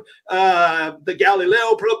probe, the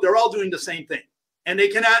Galileo probe, they're all doing the same thing. And they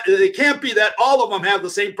can't be that all of them have the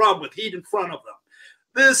same problem with heat in front of them.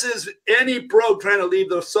 This is any probe trying to leave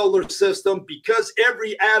the solar system, because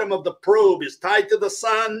every atom of the probe is tied to the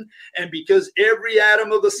sun, and because every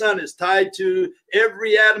atom of the sun is tied to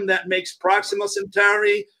every atom that makes Proxima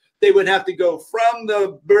Centauri, they would have to go from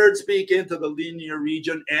the Bird's Beak into the linear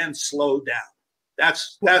region and slow down.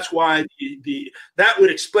 That's why that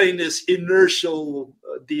would explain this inertial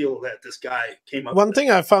deal that this guy came up with. One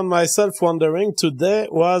thing I found myself wondering today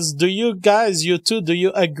was, do you guys, you two, do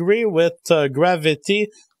you agree with gravity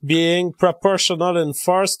being proportional in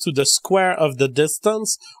force to the square of the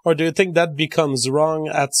distance, or do you think that becomes wrong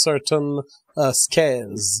at certain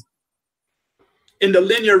scales? In the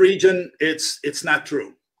linear region, it's not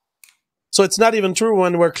true. So it's not even true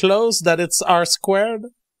when we're close that it's r squared?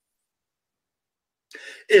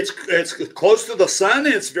 It's close to the sun.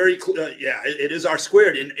 It's very it is r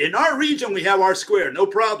squared. In our region, we have r squared, no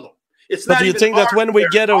problem. It's but not. Do you think that when we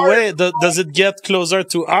get away, does it get closer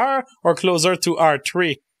to r or closer to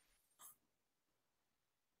r3?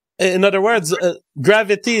 In other words,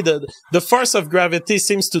 gravity, the force of gravity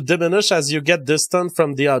seems to diminish as you get distant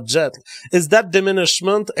from the object. Is that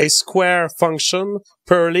diminishment a square function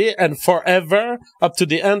purely and forever up to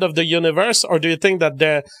the end of the universe, or do you think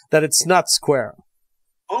that it's not square?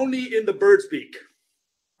 Only in the Bird's Beak.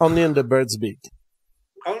 Only in the Bird's Beak.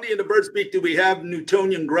 Only in the Bird's Beak do we have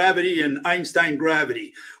Newtonian gravity and Einstein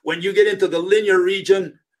gravity. When you get into the linear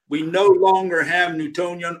region, we no longer have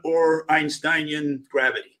Newtonian or Einsteinian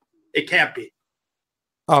gravity. It can't be.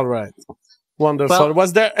 All right. Wonderful. Well,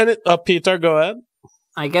 was there any... Peter, go ahead.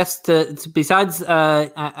 I guess besides,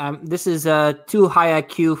 this is too high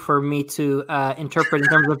IQ for me to interpret in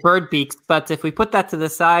terms of bird beaks, but if we put that to the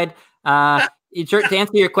side... to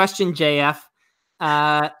answer your question, JF,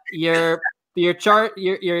 your chart,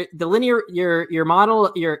 the linear, your model,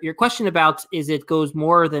 your question about is it goes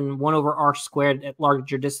more than 1 over r squared at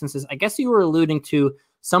larger distances. I guess you were alluding to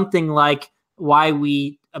something like why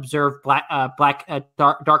we observe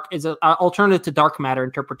dark is an alternative to dark matter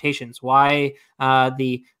interpretations. Why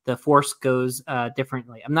the force goes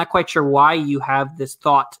differently. I'm not quite sure why you have this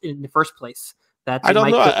thought in the first place. that I don't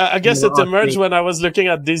know. I guess it emerged when when I was looking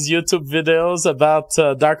at these YouTube videos about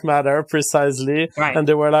dark matter precisely, right. And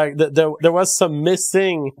they were like, there was some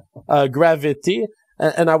missing gravity,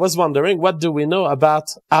 and I was wondering, what do we know about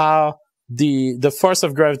how the force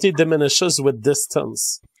of gravity diminishes with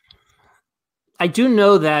distance? I do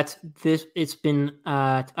know that it's been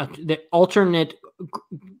the alternate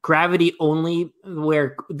gravity only,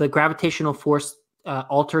 where the gravitational force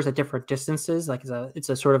alters at different distances. Like it's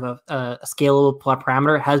a sort of a scalable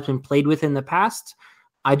parameter, has been played with in the past.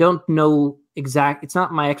 I don't know it's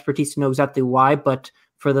not my expertise to know exactly why, but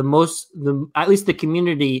for at least the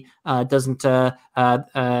community doesn't think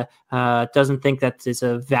that it's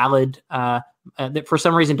a valid, that for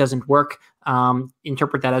some reason doesn't work.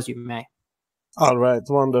 Interpret that as you may. All right,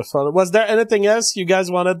 wonderful. Was there anything else you guys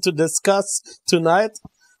wanted to discuss tonight?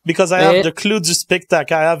 Because I have the clou du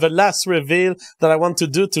spectacle. I have a last reveal that I want to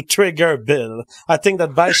do to trigger Bill. I think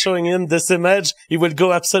that by showing him this image, he will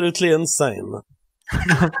go absolutely insane.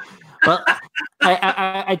 Well,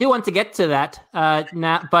 I do want to get to that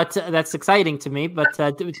now, but that's exciting to me. But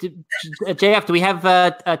JF, do we have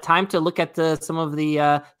time to look at some of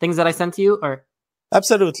the things that I sent to you? Or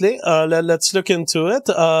absolutely. Let's look into it.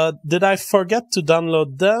 Did I forget to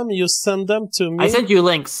download them? You send them to me? I sent you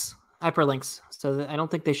links, hyperlinks, so I don't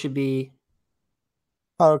think they should be.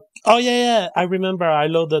 Oh yeah. I remember. I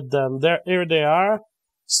loaded them. Here they are.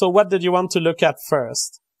 So what did you want to look at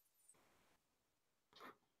first?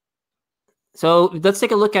 So let's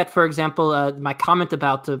take a look at, for example, my comment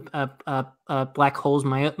about the black holes.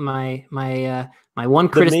 My one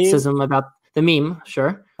criticism about the meme.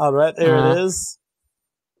 Sure. All right, here it is.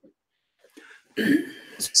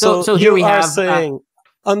 So here we have saying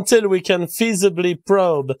until we can feasibly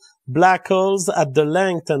probe black holes at the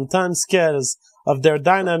length and time scales of their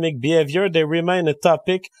dynamic behavior, they remain a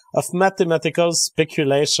topic of mathematical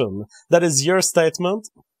speculation. That is your statement?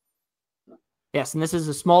 Yes, and this is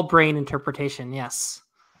a small brain interpretation, yes.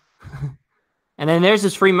 And then there's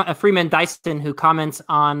this Freeman Dyson who comments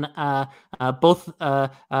on both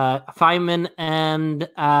Feynman and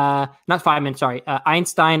not Feynman, sorry,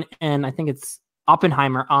 Einstein, and I think it's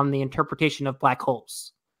Oppenheimer on the interpretation of black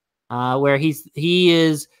holes, where he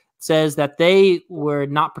says that they were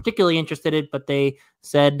not particularly interested in it, but they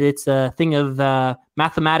said it's a thing of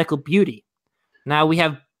mathematical beauty. Now we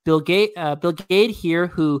have Bill gaede here,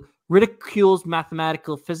 who ridicules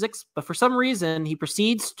mathematical physics, but for some reason he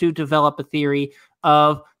proceeds to develop a theory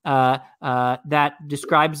of that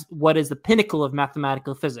describes what is the pinnacle of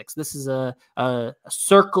mathematical physics. This is a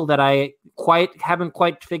circle that I haven't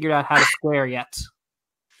quite figured out how to square yet.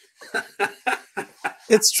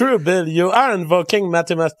 It's true, Bill. You are invoking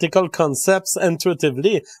mathematical concepts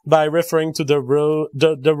intuitively by referring to the rope,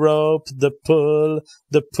 the pull,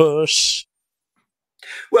 the push.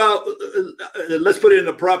 Well, let's put it in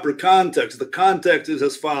the proper context. The context is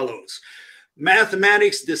as follows.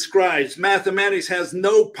 Mathematics has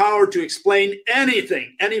no power to explain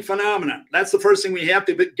anything, any phenomenon. That's the first thing we have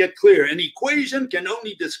to get clear. An equation can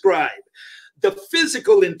only describe. The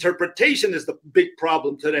physical interpretation is the big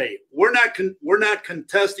problem today. We're not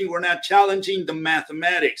contesting, we're not challenging the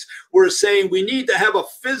mathematics. We're saying we need to have a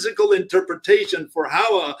physical interpretation for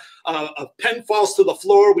how a pen falls to the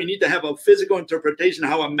floor. We need to have a physical interpretation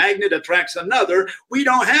how a magnet attracts another. We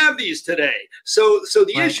don't have these today. So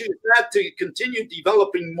the issue is not to continue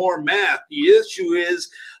developing more math. The issue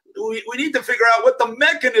is we need to figure out what the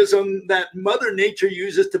mechanism that Mother Nature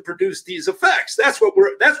uses to produce these effects. That's what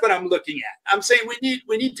I'm looking at. I'm saying we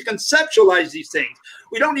need to conceptualize these things.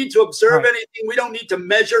 We don't need to observe anything. We don't need to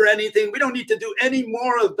measure anything. We don't need to do any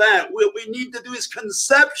more of that. What we need to do is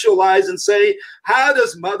conceptualize and say, how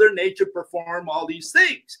does Mother Nature perform all these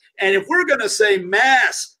things? And if we're going to say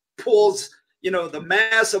mass pulls, the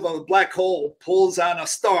mass of a black hole pulls on a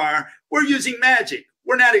star, we're using magic.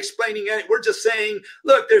 We're not explaining it. We're just saying,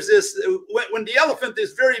 look, there's this, when the elephant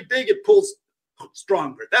is very big, it pulls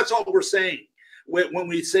stronger. That's all we're saying when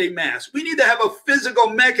we say mass. We need to have a physical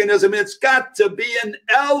mechanism. It's got to be an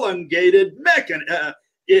elongated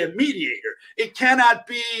mediator. It cannot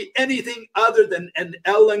be anything other than an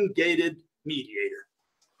elongated mediator.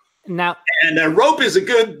 And a rope is a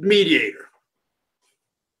good mediator.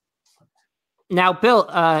 Now, Bill,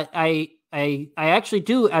 I actually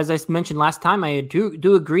do, as I mentioned last time, I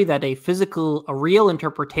do agree that a real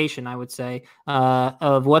interpretation, I would say,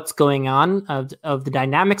 of what's going on, of the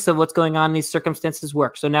dynamics of what's going on in these circumstances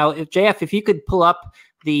work. So now, if you could pull up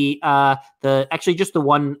actually just the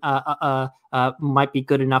one might be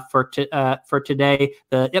good enough for today.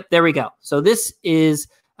 There we go. So this is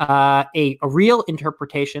a real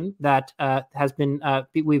interpretation that has been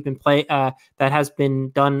that has been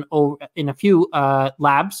done in a few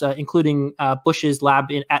labs, including Bush's lab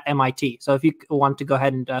at MIT. So if you want to go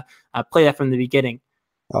ahead and play that from the beginning.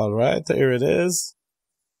 All right, here it is.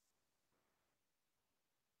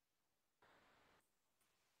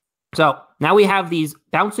 So now we have these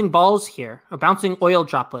bouncing balls here, or bouncing oil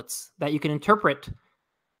droplets that you can interpret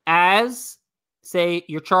as, say,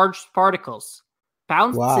 your charged particles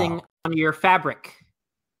bouncing on your fabric.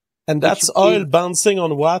 And that's oil bouncing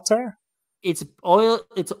on water? It's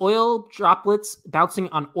oil droplets bouncing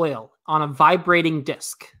on oil on a vibrating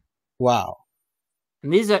disc. Wow.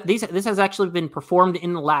 And this has actually been performed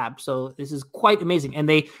in the lab, so this is quite amazing. And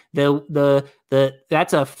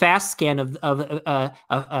that's a fast scan of a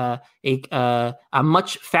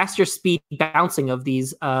much faster speed bouncing of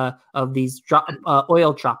these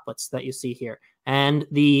oil droplets that you see here. And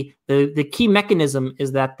the key mechanism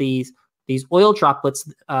is that these oil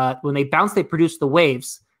droplets, when they bounce, they produce the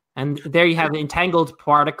waves. And there you have entangled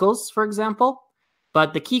particles, for example.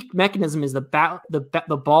 But the key mechanism is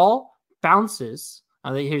the ball bounces.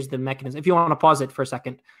 Here's the mechanism. If you want to pause it for a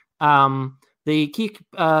second, the key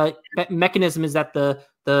mechanism is that the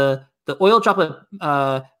oil droplet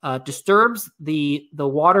disturbs the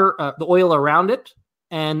water, the oil around it,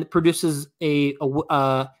 and produces a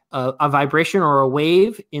vibration or a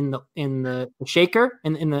wave in the shaker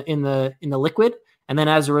in the liquid, and then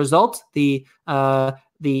as a result, when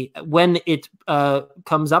it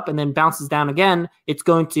comes up and then bounces down again, it's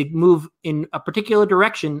going to move in a particular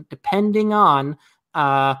direction depending on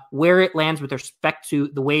where it lands with respect to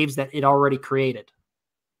the waves that it already created.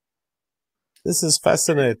 This is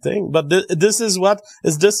fascinating. But this is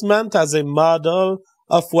this meant as a model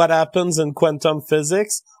of what happens in quantum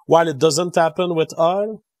physics while it doesn't happen with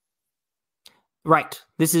oil? Right.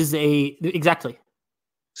 This is exactly.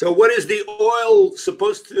 So what is the oil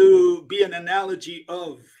supposed to be an analogy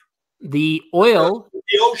of? The oil.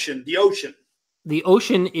 The ocean. The ocean. The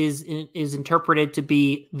ocean is interpreted to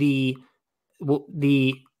be the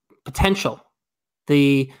potential,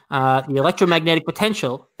 the electromagnetic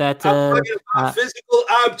potential that. I'm talking about physical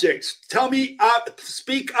objects. Tell me,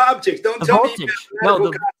 speak objects. Don't tell voltage. me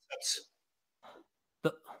mathematical concepts.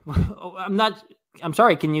 I'm not. I'm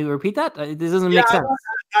sorry. Can you repeat that? This doesn't make sense.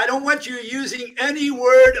 I don't want you using any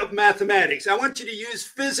word of mathematics. I want you to use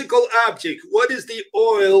physical object. What is the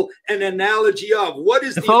oil an analogy of? What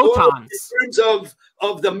is the photons oil in terms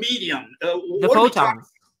of the medium? The photons.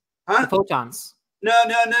 Huh? The photons.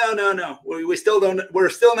 No. We still don't. We're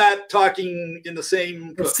still not talking in the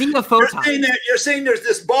same. See the photons. You're saying there's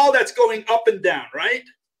this ball that's going up and down, right?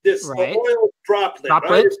 This oil droplet.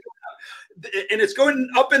 Right? And it's going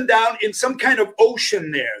up and down in some kind of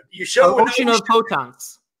ocean there. You show an ocean of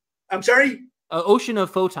photons. I'm sorry? An ocean of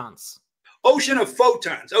photons. Ocean of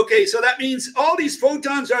photons. Okay, so that means all these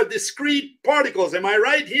photons are discrete particles. Am I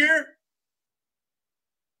right here?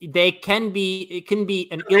 They can be. It can be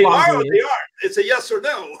an elongated. They are. It's a yes or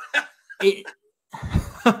no.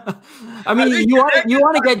 I mean, you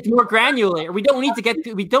want to get more granular. We don't need to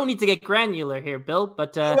get granular here, Bill.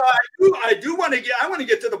 But well, I do want to get. I want to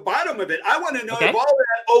get to the bottom of it. I want to know if all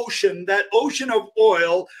that ocean of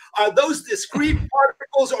oil, are those discrete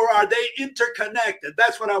particles or are they interconnected?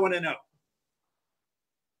 That's what I want to know.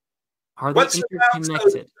 Are they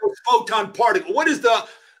interconnected? Those photon particles. What is the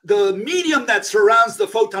medium that surrounds the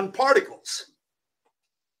photon particles?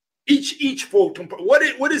 Each photon, what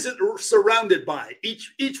is it surrounded by?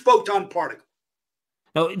 Each photon particle.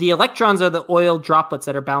 No, the electrons are the oil droplets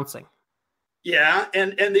that are bouncing. Yeah,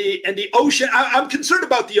 and the ocean. I'm concerned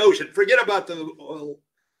about the ocean. Forget about the oil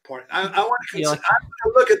part. I want to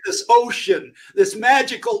look at this ocean, this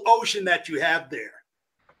magical ocean that you have there.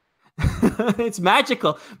 It's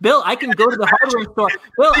magical, Bill. I can go to the hardware store.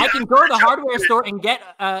 Bill, I can go to the hardware store and get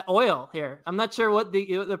oil here. I'm not sure what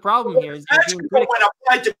the problem here is. It's magical when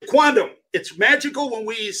applied to quantum. It's magical when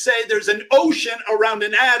we say there's an ocean around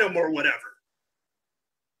an atom or whatever.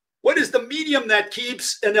 What is the medium that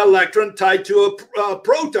keeps an electron tied to a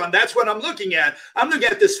proton? That's what I'm looking at. I'm looking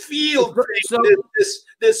at this field,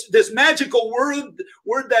 this magical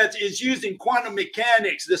word that is used in quantum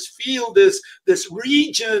mechanics. This field, this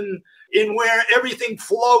region in where everything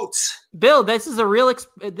floats. Bill, this is a real.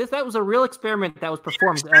 That was a real experiment that was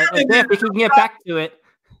performed. If we can get back to it.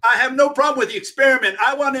 I have no problem with the experiment.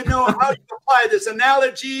 I want to know how you apply this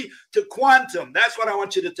analogy to quantum. That's what I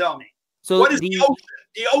want you to tell me. So what is the ocean?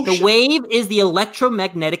 The wave is the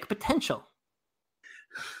electromagnetic potential.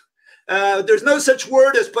 There's no such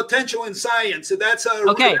word as potential in science. So that's a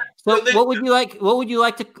okay. So what would you like? What would you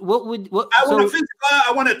like to? I want a physical.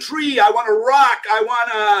 I want a tree. I want a rock. I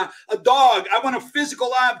want a dog. I want a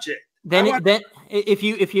physical object. Then if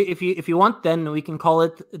you want, then we can call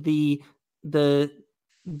it the liquid.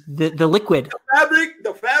 The fabric.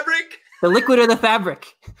 The liquid or the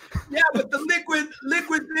fabric. Yeah, but the liquid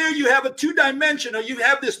there, you have a two-dimensional. You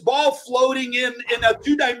have this ball floating in a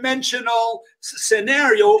two-dimensional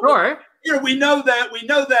scenario. Sure. Here we know that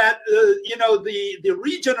the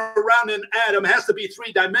region around an atom has to be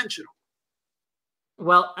three-dimensional.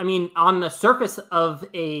 Well, I mean, on the surface of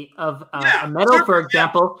a metal, for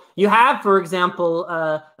example, you have, for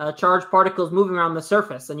example, charged particles moving around the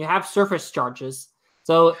surface, and you have surface charges.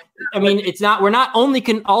 So, I mean, we're not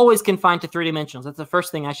always confined to three dimensionals. That's the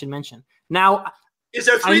first thing I should mention. Now, is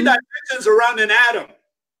there three dimensions around an atom?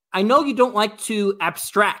 I know you don't like to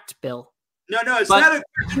abstract, Bill. No, it's not a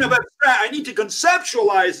question of abstract. I need to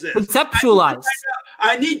conceptualize this. Conceptualize.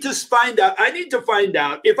 I need to find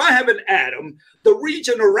out if I have an atom, the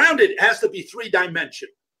region around it has to be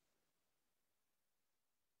three-dimensional.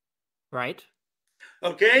 Right.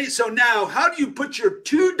 Okay, so now how do you put your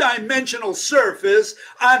two-dimensional surface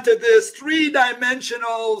onto this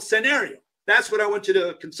three-dimensional scenario? That's what I want you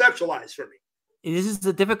to conceptualize for me. This is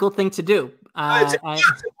a difficult thing to do. It's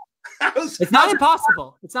not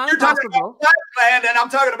impossible. It's not impossible. Talking about flat land, and I'm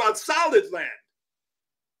talking about solid land.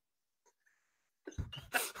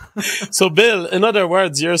 So, Bill, in other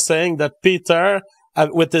words, you're saying that Peter,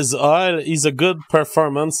 with his oil, he's a good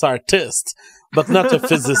performance artist, but not a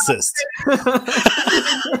physicist. I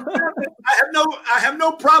have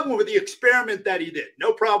no problem with the experiment that he did.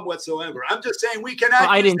 No problem whatsoever. I'm just saying we cannot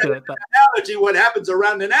I didn't do it, but analogy what happens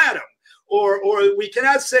around an atom. Or we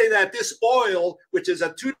cannot say that this oil, which is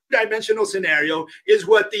a two-dimensional scenario, is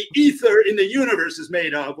what the ether in the universe is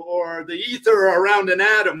made of, or the ether around an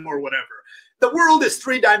atom, or whatever. The world is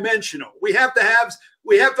three-dimensional. We have to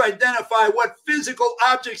identify what physical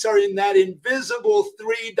objects are in that invisible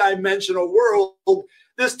three-dimensional world.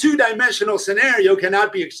 This two-dimensional scenario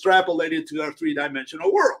cannot be extrapolated to our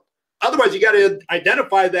three-dimensional world. Otherwise, you got to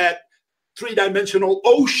identify that three-dimensional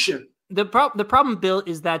ocean. The problem, Bill,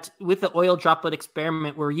 is that with the oil droplet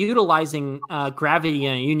experiment, we're utilizing gravity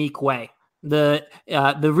in a unique way. The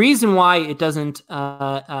reason why it doesn't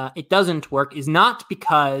work is not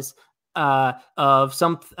because of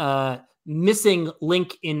some missing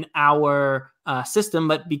link in our system,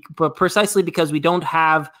 but precisely because we don't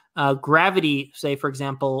have gravity, say, for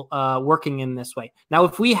example, working in this way. Now,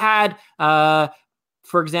 if we had,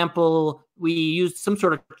 for example, we used some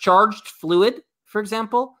sort of charged fluid, for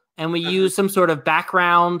example, and we use some sort of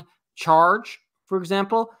background charge, for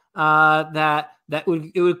example,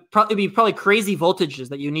 it would probably be crazy voltages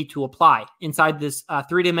that you need to apply inside this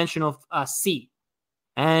three-dimensional C.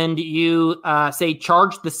 And you say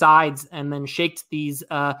charged the sides and then shaked these,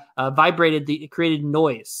 it created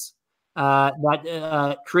noise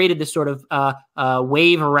that created this sort of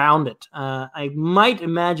wave around it. I might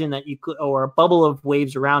imagine that you could, or a bubble of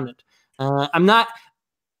waves around it.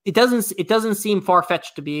 It doesn't seem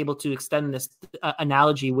far-fetched to be able to extend this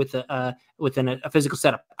analogy within a physical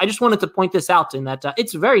setup. I just wanted to point this out in that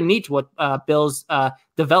it's very neat what Bill's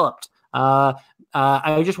developed. I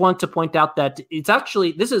just want to point out that it's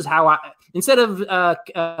actually, this is how instead of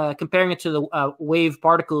comparing it to the waves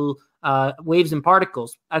and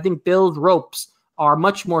particles, I think Bill's ropes are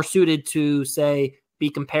much more suited to, say, be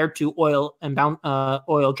compared to oil and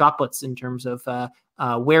oil droplets in terms of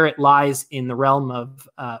where it lies in the realm of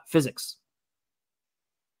physics.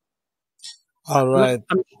 All right.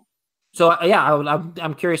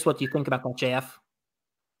 I'm curious what you think about that, JF.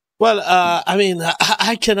 Well, I mean,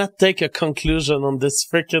 I cannot take a conclusion on this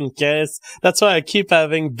freaking case. That's why I keep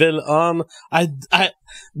having Bill on.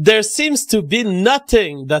 There seems to be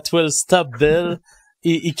nothing that will stop Bill.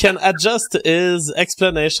 He can adjust his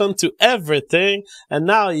explanation to everything, and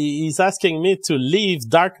now he's asking me to leave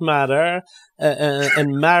dark matter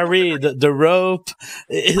and marry the rope.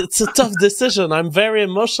 It's a tough decision. I'm very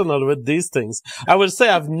emotional with these things. I will say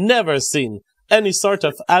I've never seen any sort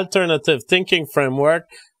of alternative thinking framework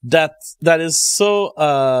that is so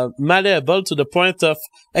malleable to the point of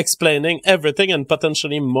explaining everything and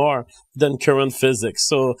potentially more than current physics.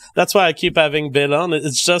 So that's why I keep having Bill on.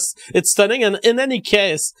 It's stunning. And in any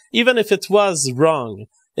case, even if it was wrong,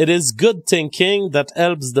 it is good thinking that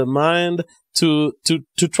helps the mind to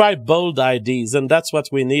try bold ideas. And that's what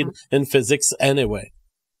we need in physics anyway.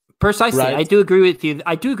 Precisely. Right? I do agree with you.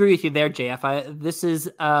 I do agree with you there, JF. This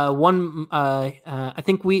is one. I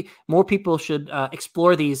think more people should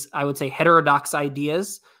explore these, I would say, heterodox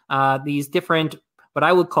ideas, these different what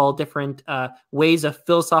I would call different ways of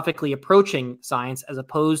philosophically approaching science, as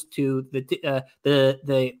opposed to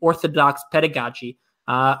the orthodox pedagogy.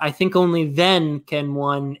 I think only then can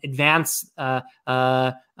one advance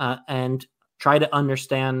and try to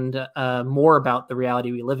understand more about the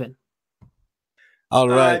reality we live in. All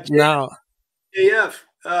right, now, JF.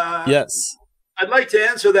 yes. I'd like to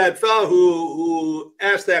answer that fellow who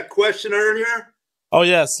asked that question earlier. Oh,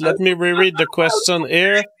 yes. Let me reread the question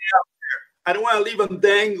here. I don't want to leave him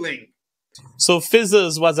dangling. So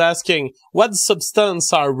Fizzes was asking, what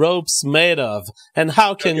substance are ropes made of? And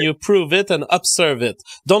how can you prove it and observe it?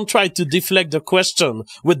 Don't try to deflect the question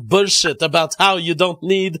with bullshit about how you don't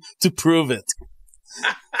need to prove it.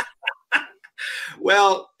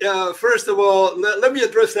 Well, first of all, let me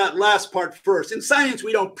address that last part first. In science,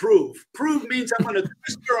 we don't prove. Prove means I'm going to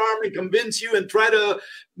twist your arm and convince you and try to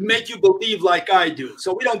make you believe like I do.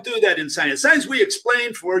 So we don't do that in science. Science, we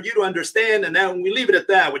explain for you to understand, and then we leave it at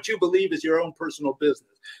that. What you believe is your own personal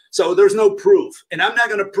business. So there's no proof, and I'm not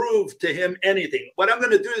going to prove to him anything. What I'm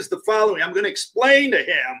going to do is the following. I'm going to explain to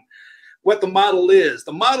him what the model is.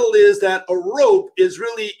 The model is that a rope is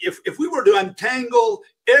really, if we were to untangle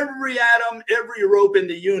every atom, every rope in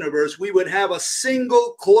the universe, we would have a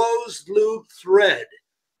single closed loop thread.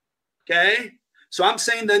 Okay? So I'm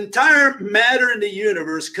saying the entire matter in the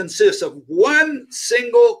universe consists of one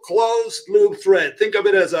single closed loop thread. Think of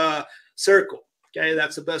it as a circle. Okay?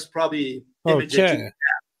 That's the best probably image that you have.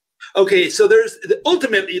 Okay, so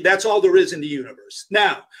ultimately that's all there is in the universe.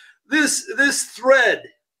 Now, this thread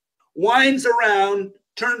winds around,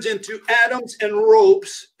 turns into atoms and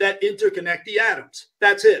ropes that interconnect the atoms.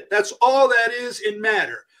 That's it. That's all that is in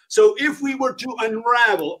matter. So if we were to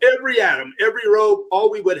unravel every atom, every rope, all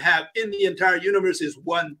we would have in the entire universe is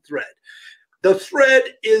one thread. The thread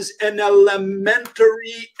is an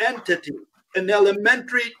elementary entity. An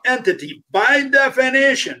elementary entity, by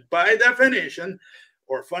definition,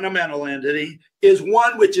 or fundamental entity, is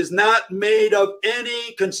one which is not made of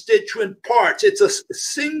any constituent parts. It's a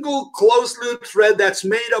single closed loop thread that's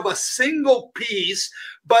made of a single piece,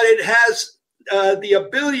 but it has the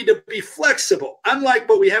ability to be flexible, unlike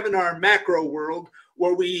what we have in our macro world,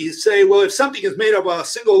 where we say, well, if something is made of a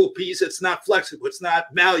single piece, it's not flexible, it's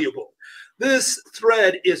not malleable. This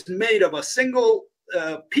thread is made of a single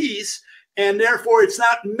piece, and therefore it's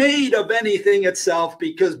not made of anything itself,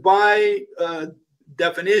 because by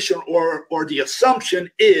definition or the assumption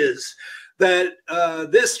is that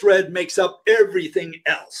this thread makes up everything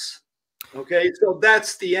else. Okay, so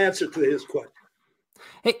that's the answer to his question.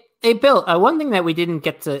 Hey, Bill. One thing that I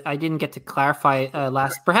didn't get to clarify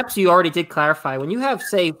last. Perhaps you already did clarify. When you have,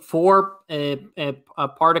 say, four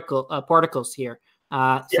particles here,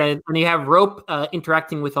 so when you have rope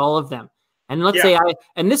interacting with all of them, and let's say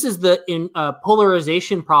this is the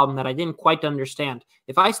polarization problem that I didn't quite understand.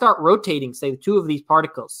 If I start rotating, say, two of these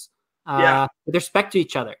particles with respect to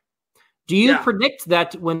each other, do you predict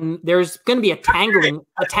that when there's going to be a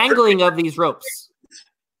tangling of these ropes?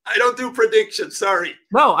 I don't do predictions. Sorry.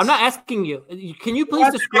 No, I'm not asking you. Can you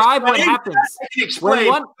please describe what happens?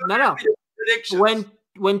 Explain.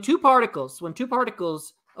 When two particles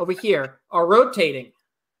over here are rotating.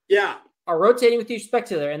 Yeah. Are rotating with respect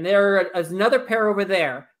to there, and there is another pair over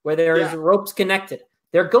there where there is ropes connected.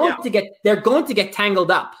 They're going to get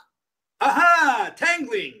tangled up. Aha!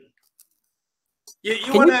 Tangling. You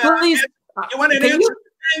want an answer to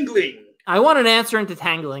tangling? I want an answer into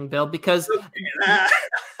tangling, Bill, because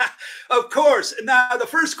of course. Now the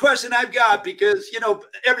first question I've got, because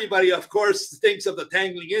everybody of course thinks of the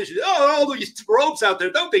tangling issue. Oh, all these ropes out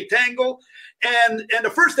there, don't they tangle? And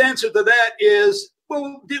the first answer to that is,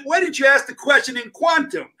 well, why didn't you ask the question in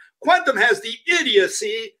quantum? Quantum has the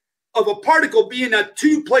idiocy of a particle being at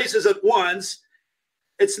two places at once.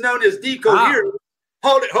 It's known as decoherence.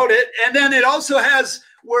 Hold it. And then it also has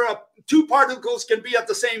where two particles can be at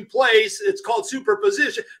the same place. It's called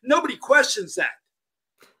superposition. Nobody questions that.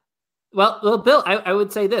 Well, Bill, I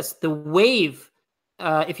would say this: the wave.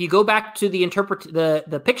 If you go back to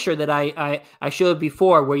the picture that I showed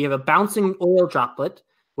before, where you have a bouncing oil droplet,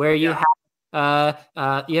 where you have.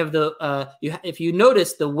 If you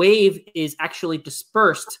notice, the wave is actually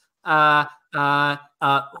dispersed long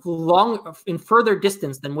in further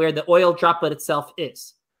distance than where the oil droplet itself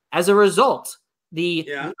is. As a result,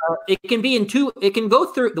 it can be in two. It can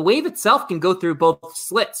go through the wave itself can go through both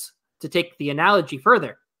slits. To take the analogy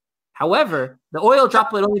further, however, the oil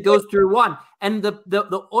droplet only goes through one, and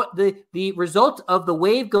the result of the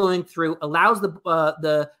wave going through allows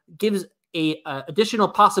gives additional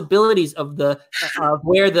possibilities of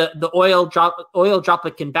where the oil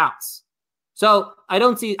droplet can bounce. So I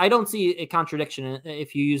don't see a contradiction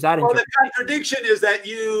if you use that. Well, the contradiction is that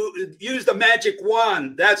you use the magic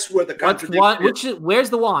wand. That's where the contradiction is.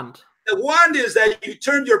 Where's the wand? The wand is that you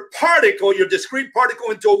turn your particle, your discrete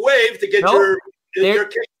particle, into a wave to get your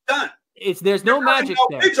case done. There's no magic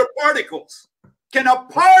there. Waves are particles. Can a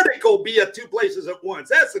particle be at two places at once?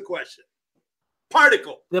 That's the question.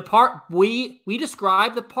 Particle. We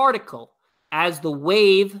describe the particle as the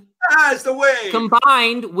wave. As the wave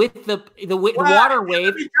combined with the water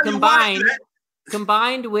wave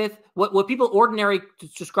combined with what people ordinarily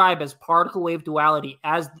describe as particle wave duality,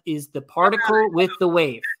 as is the particle with the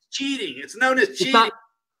wave. Cheating. It's known as cheating. It's not,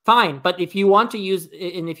 fine, but if you want to use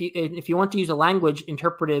if you want to use a language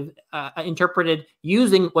interpreted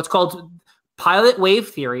using what's called pilot wave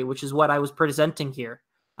theory, which is what I was presenting here.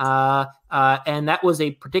 And that was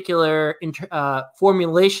a particular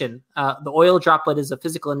formulation. The oil droplet is a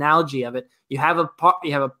physical analogy of it. You have a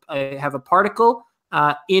particle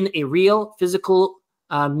in a real physical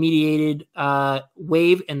mediated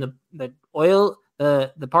wave, and the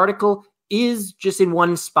particle is just in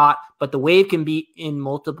one spot, but the wave can be in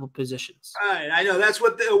multiple positions. Right, I know. That's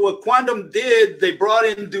what quantum did. They brought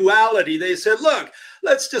in duality. They said, look,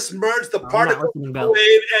 let's just merge the particle with the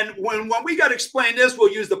wave. And when we got to explain this,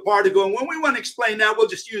 we'll use the particle. And when we want to explain that, we'll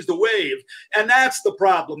just use the wave. And that's the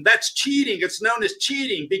problem. That's cheating. It's known as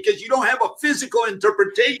cheating because you don't have a physical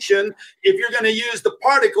interpretation if you're going to use the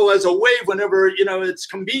particle as a wave whenever, it's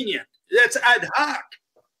convenient. That's ad hoc.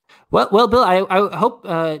 Well, Bill, I hope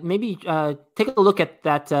maybe take a look at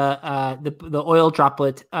that the oil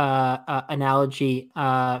droplet analogy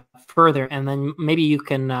further, and then maybe you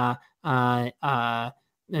can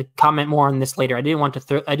comment more on this later. I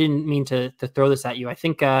didn't mean to throw this at you. I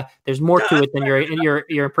think there's more to it than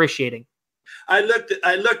you're appreciating. I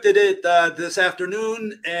looked at it this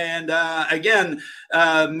afternoon, and again,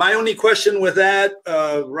 my only question with that,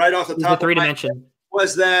 right off the top, the 3-dimension.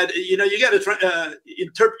 Was that you got to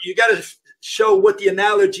interpret? You got to show what the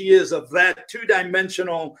analogy is of that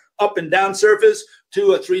 2-dimensional up and down surface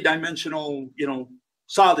to a 3-dimensional,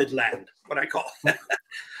 solid land. What I call.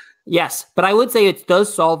 Yes, but I would say it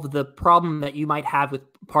does solve the problem that you might have with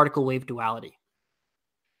particle wave duality.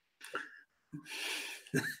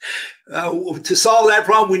 To solve that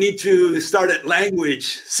problem, we need to start at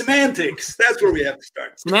language, semantics. That's where we have to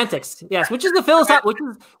start. Semantics, yes, which is the philosophy.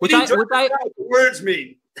 Which words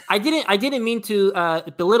mean. I didn't mean to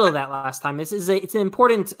belittle that last time. It's an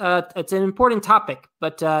important topic,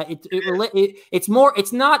 but it's more.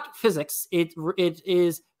 It's not physics. It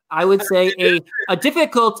is, I would say, a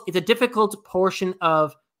difficult portion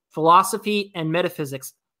of philosophy and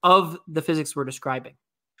metaphysics of the physics we're describing.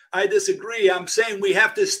 I disagree. I'm saying we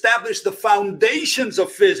have to establish the foundations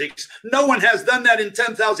of physics. No one has done that in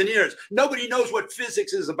 10,000 years. Nobody knows what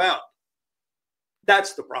physics is about.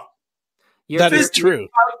 That's the problem. That is true.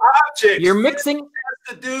 Objects. You're mixing. It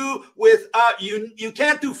has to do with you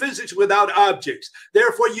can't do physics without objects.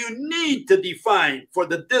 Therefore, you need to define, for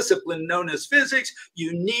the discipline known as physics,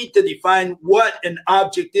 you need to define what an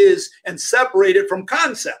object is and separate it from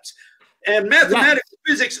concepts. And mathematics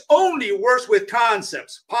physics only works with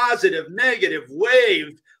concepts, positive, negative,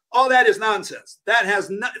 wave. All that is nonsense. That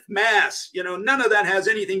has mass. None of that has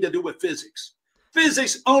anything to do with physics.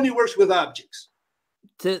 Physics only works with objects.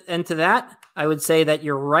 To that, I would say that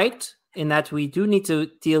you're right in that we do need to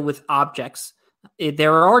deal with objects.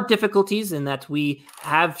 There are difficulties in that we've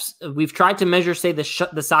tried to measure, say, the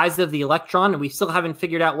size of the electron, and we still haven't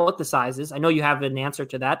figured out what the size is. I know you have an answer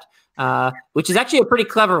to that, which is actually a pretty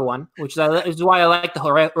clever one, which is why I like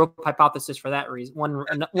the rope hypothesis for that reason.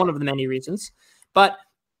 One of the many reasons. But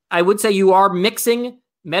I would say you are mixing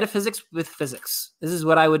metaphysics with physics. This is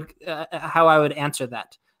what how I would answer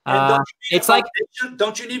that.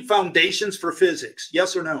 Don't you need foundations for physics?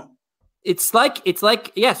 Yes or no? It's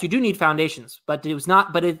like yes, you do need foundations, but it was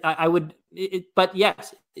not. But but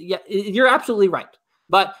yes, you're absolutely right.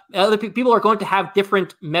 But other people are going to have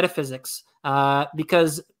different metaphysics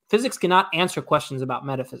because physics cannot answer questions about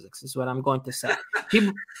metaphysics. Is what I'm going to say.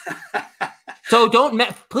 So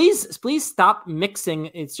please stop mixing.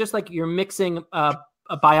 It's just like you're mixing a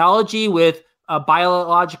biology with a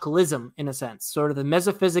biologicalism in a sense, sort of the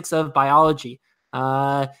metaphysics of biology.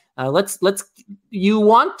 You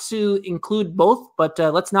want to include both, but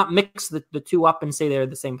let's not mix the two up and say they're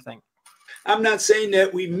the same thing. I'm not saying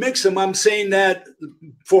that we mix them. I'm saying that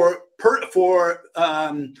for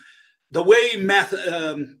the way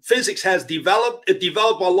physics has developed, it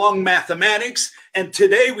developed along mathematics. And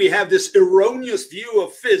today we have this erroneous view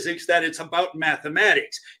of physics that it's about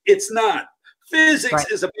mathematics. It's not. Physics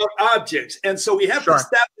is about objects. And so we have to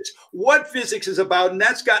establish what physics is about. And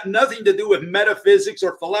that's got nothing to do with metaphysics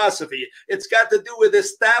or philosophy. It's got to do with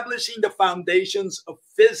establishing the foundations of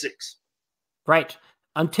physics. Right.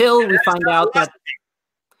 Until we find out that.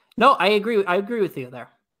 No, I agree. I agree with you there.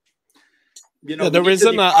 You know, the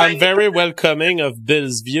reason I'm very welcoming of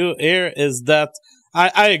Bill's view here is that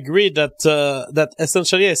I agree that that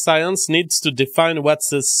essentially a science needs to define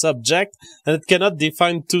what's its subject, and it cannot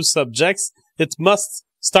define two subjects. It must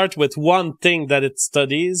start with one thing that it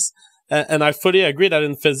studies. And I fully agree that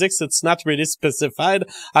in physics, it's not really specified.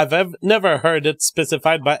 I've never heard it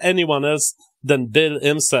specified by anyone else than Bill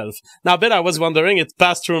himself. Now, Bill, I was wondering, it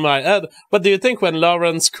passed through my head. What do you think when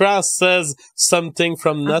Lawrence Krauss says something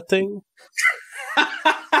from nothing?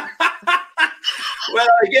 Well,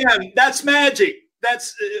 again, that's magic.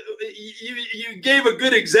 That's you gave a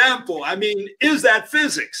good example. I mean, is that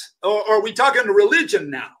physics, or are we talking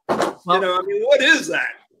religion now? Well, you know, I mean, what is that?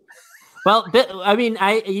 Well, I mean,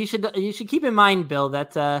 you should keep in mind, Bill,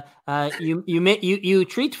 that you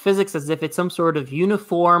treat physics as if it's some sort of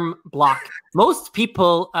uniform block. Most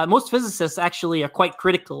people, most physicists, actually are quite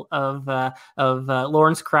critical of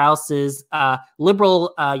Lawrence Krauss's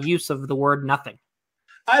liberal use of the word nothing.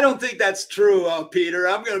 I don't think that's true, Peter.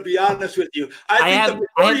 I'm going to be honest with you. I have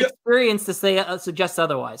experience to say suggest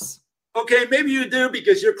otherwise. Okay, maybe you do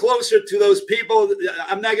because you're closer to those people.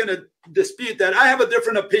 I'm not going to dispute that. I have a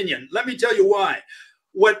different opinion. Let me tell you why.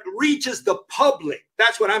 What reaches the public,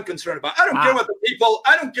 that's what I'm concerned about. I don't care what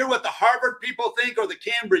I don't care what the Harvard people think or the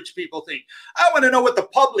Cambridge people think. I want to know what the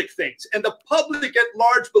public thinks. And the public at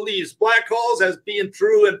large believes black holes as being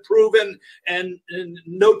true and proven and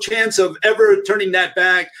no chance of ever turning that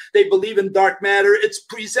back. They believe in dark matter. It's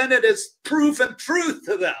presented as proof and truth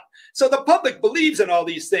to them. So the public believes in all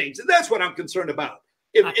these things. And that's what I'm concerned about.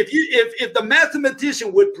 If the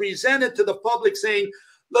mathematician would present it to the public saying,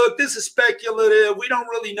 look, this is speculative. We don't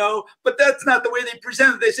really know. But that's not the way they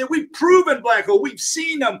present it. They say, we've proven black hole. We've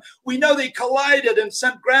seen them. We know they collided and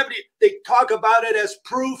sent gravity. They talk about it as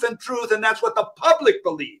proof and truth. And that's what the public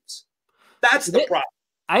believes. That's the problem.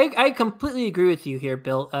 I completely agree with you here,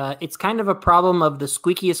 Bill. It's kind of a problem of the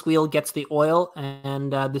squeakiest wheel gets the oil.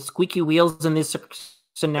 And the squeaky wheels in these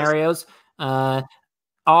scenarios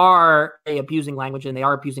are abusing language and they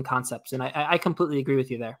are abusing concepts. And I completely agree with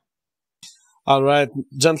you there. All right,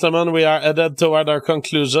 gentlemen, we are headed toward our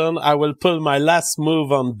conclusion. I will pull my last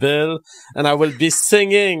move on Bill, and I will be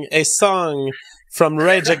singing a song from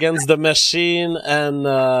Rage Against the Machine, and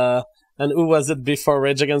who was it before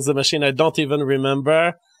Rage Against the Machine? I don't even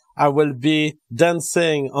remember. I will be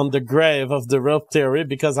dancing on the grave of the rope theory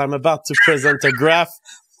because I'm about to present a graph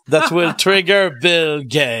that will trigger Bill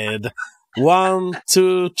Gaede. 1,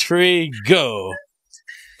 2, 3, go.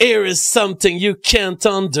 Here is something you can't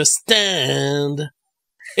understand.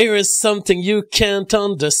 Here is something you can't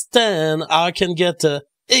understand. I can get a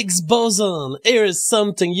Higgs boson. Here is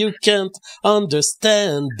something you can't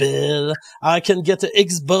understand, Bill. I can get a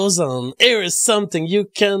Higgs boson. Here is something you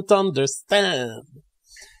can't understand.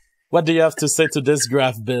 What do you have to say to this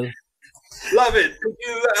graph, Bill? Love it.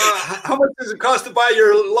 How much does it cost to buy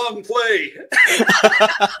your long play?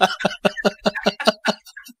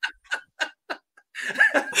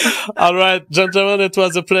 All right, gentlemen, it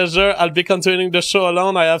was a pleasure. I'll be continuing the show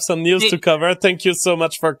alone. I have some news to cover. Thank you so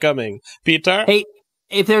much for coming. Peter? Hey,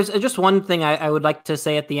 if there's just one thing I would like to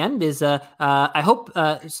say at the end is I hope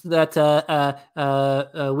that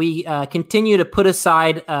we continue to put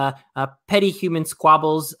aside petty human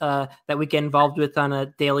squabbles that we get involved with on a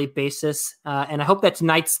daily basis. And I hope that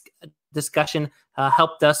tonight's discussion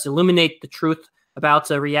helped us illuminate the truth about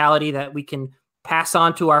a reality that we can pass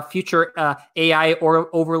on to our future AI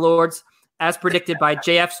overlords, as predicted by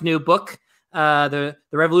JF's new book, The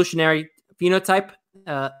Revolutionary Phenotype,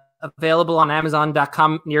 available on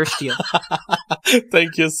Amazon.com nearest you.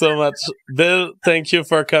 Thank you so much. Bill, thank you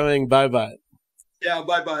for coming. Bye-bye. Yeah,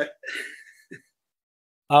 bye-bye.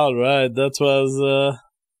 All right, that was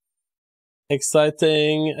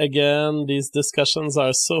exciting. Again, these discussions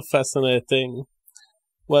are so fascinating.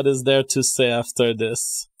 What is there to say after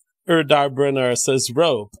this? Erdarbrenner says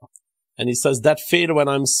rope. And he says, that feel when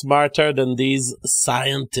I'm smarter than these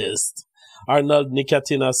scientists. Arnold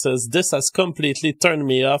Nicotina says, this has completely turned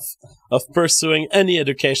me off of pursuing any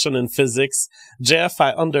education in physics. JF,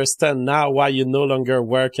 I understand now why you no longer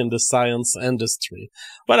work in the science industry.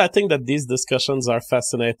 Well, I think that these discussions are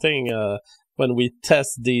fascinating when we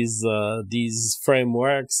test these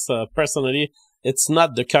frameworks. Personally, it's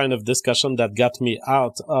not the kind of discussion that got me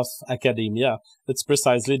out of academia. It's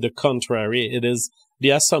precisely the contrary. It is the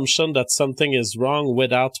assumption that something is wrong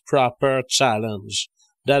without proper challenge.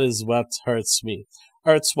 That is what hurts me.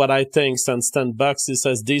 Hurts what I think sends $10. He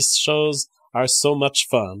says, these shows are so much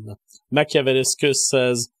fun. Machiavelliscus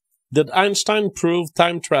says, did Einstein prove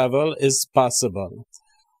time travel is possible?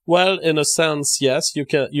 Well, in a sense, yes. You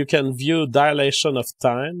can view dilation of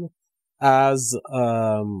time as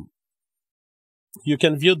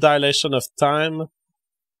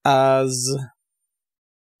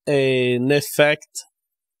an effect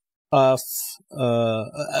of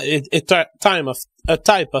a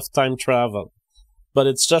type of time travel. But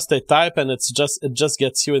it's just a type, and it just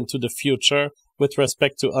gets you into the future with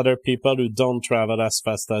respect to other people who don't travel as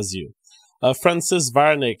fast as you. Francis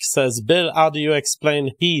Varnick says, Bill, how do you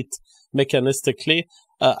explain heat mechanistically?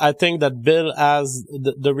 I think that Bill has,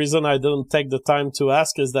 the reason I didn't take the time to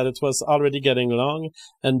ask is that it was already getting long,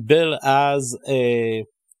 and Bill has a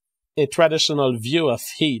traditional view of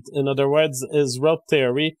heat. In other words, his rope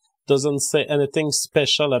theory doesn't say anything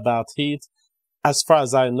special about heat. As far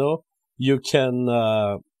as I know, you can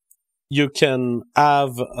have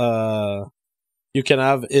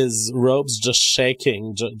his ropes just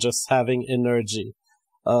shaking, just having energy.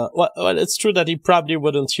 Well, it's true that he probably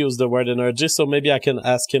wouldn't use the word energy, so maybe I can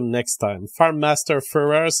ask him next time. Farmmaster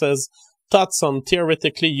Ferrer says, thoughts on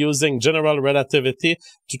theoretically using general relativity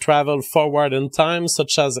to travel forward in time,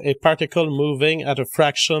 such as a particle moving at a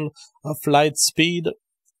fraction of light speed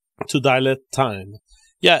to dilate time.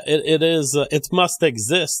 Yeah, it must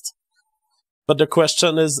exist. But the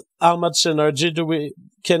question is, how much energy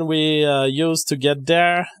can we use to get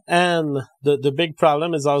there? And the big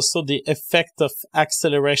problem is also the effect of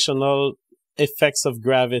accelerational effects of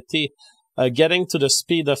gravity. Getting to the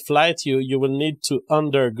speed of light, you will need to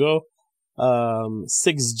undergo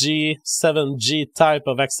 6G, 7G type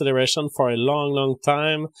of acceleration for a long, long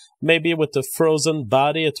time. Maybe with a frozen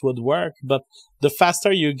body it would work, but the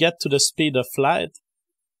faster you get to the speed of light,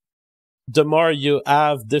 the more you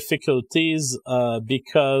have difficulties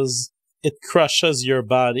because it crushes your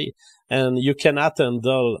body, and you cannot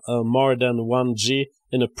handle more than 1G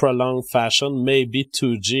in a prolonged fashion, maybe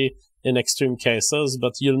 2G in extreme cases,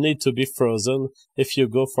 but you'll need to be frozen if you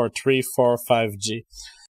go for 3, 4, 5G.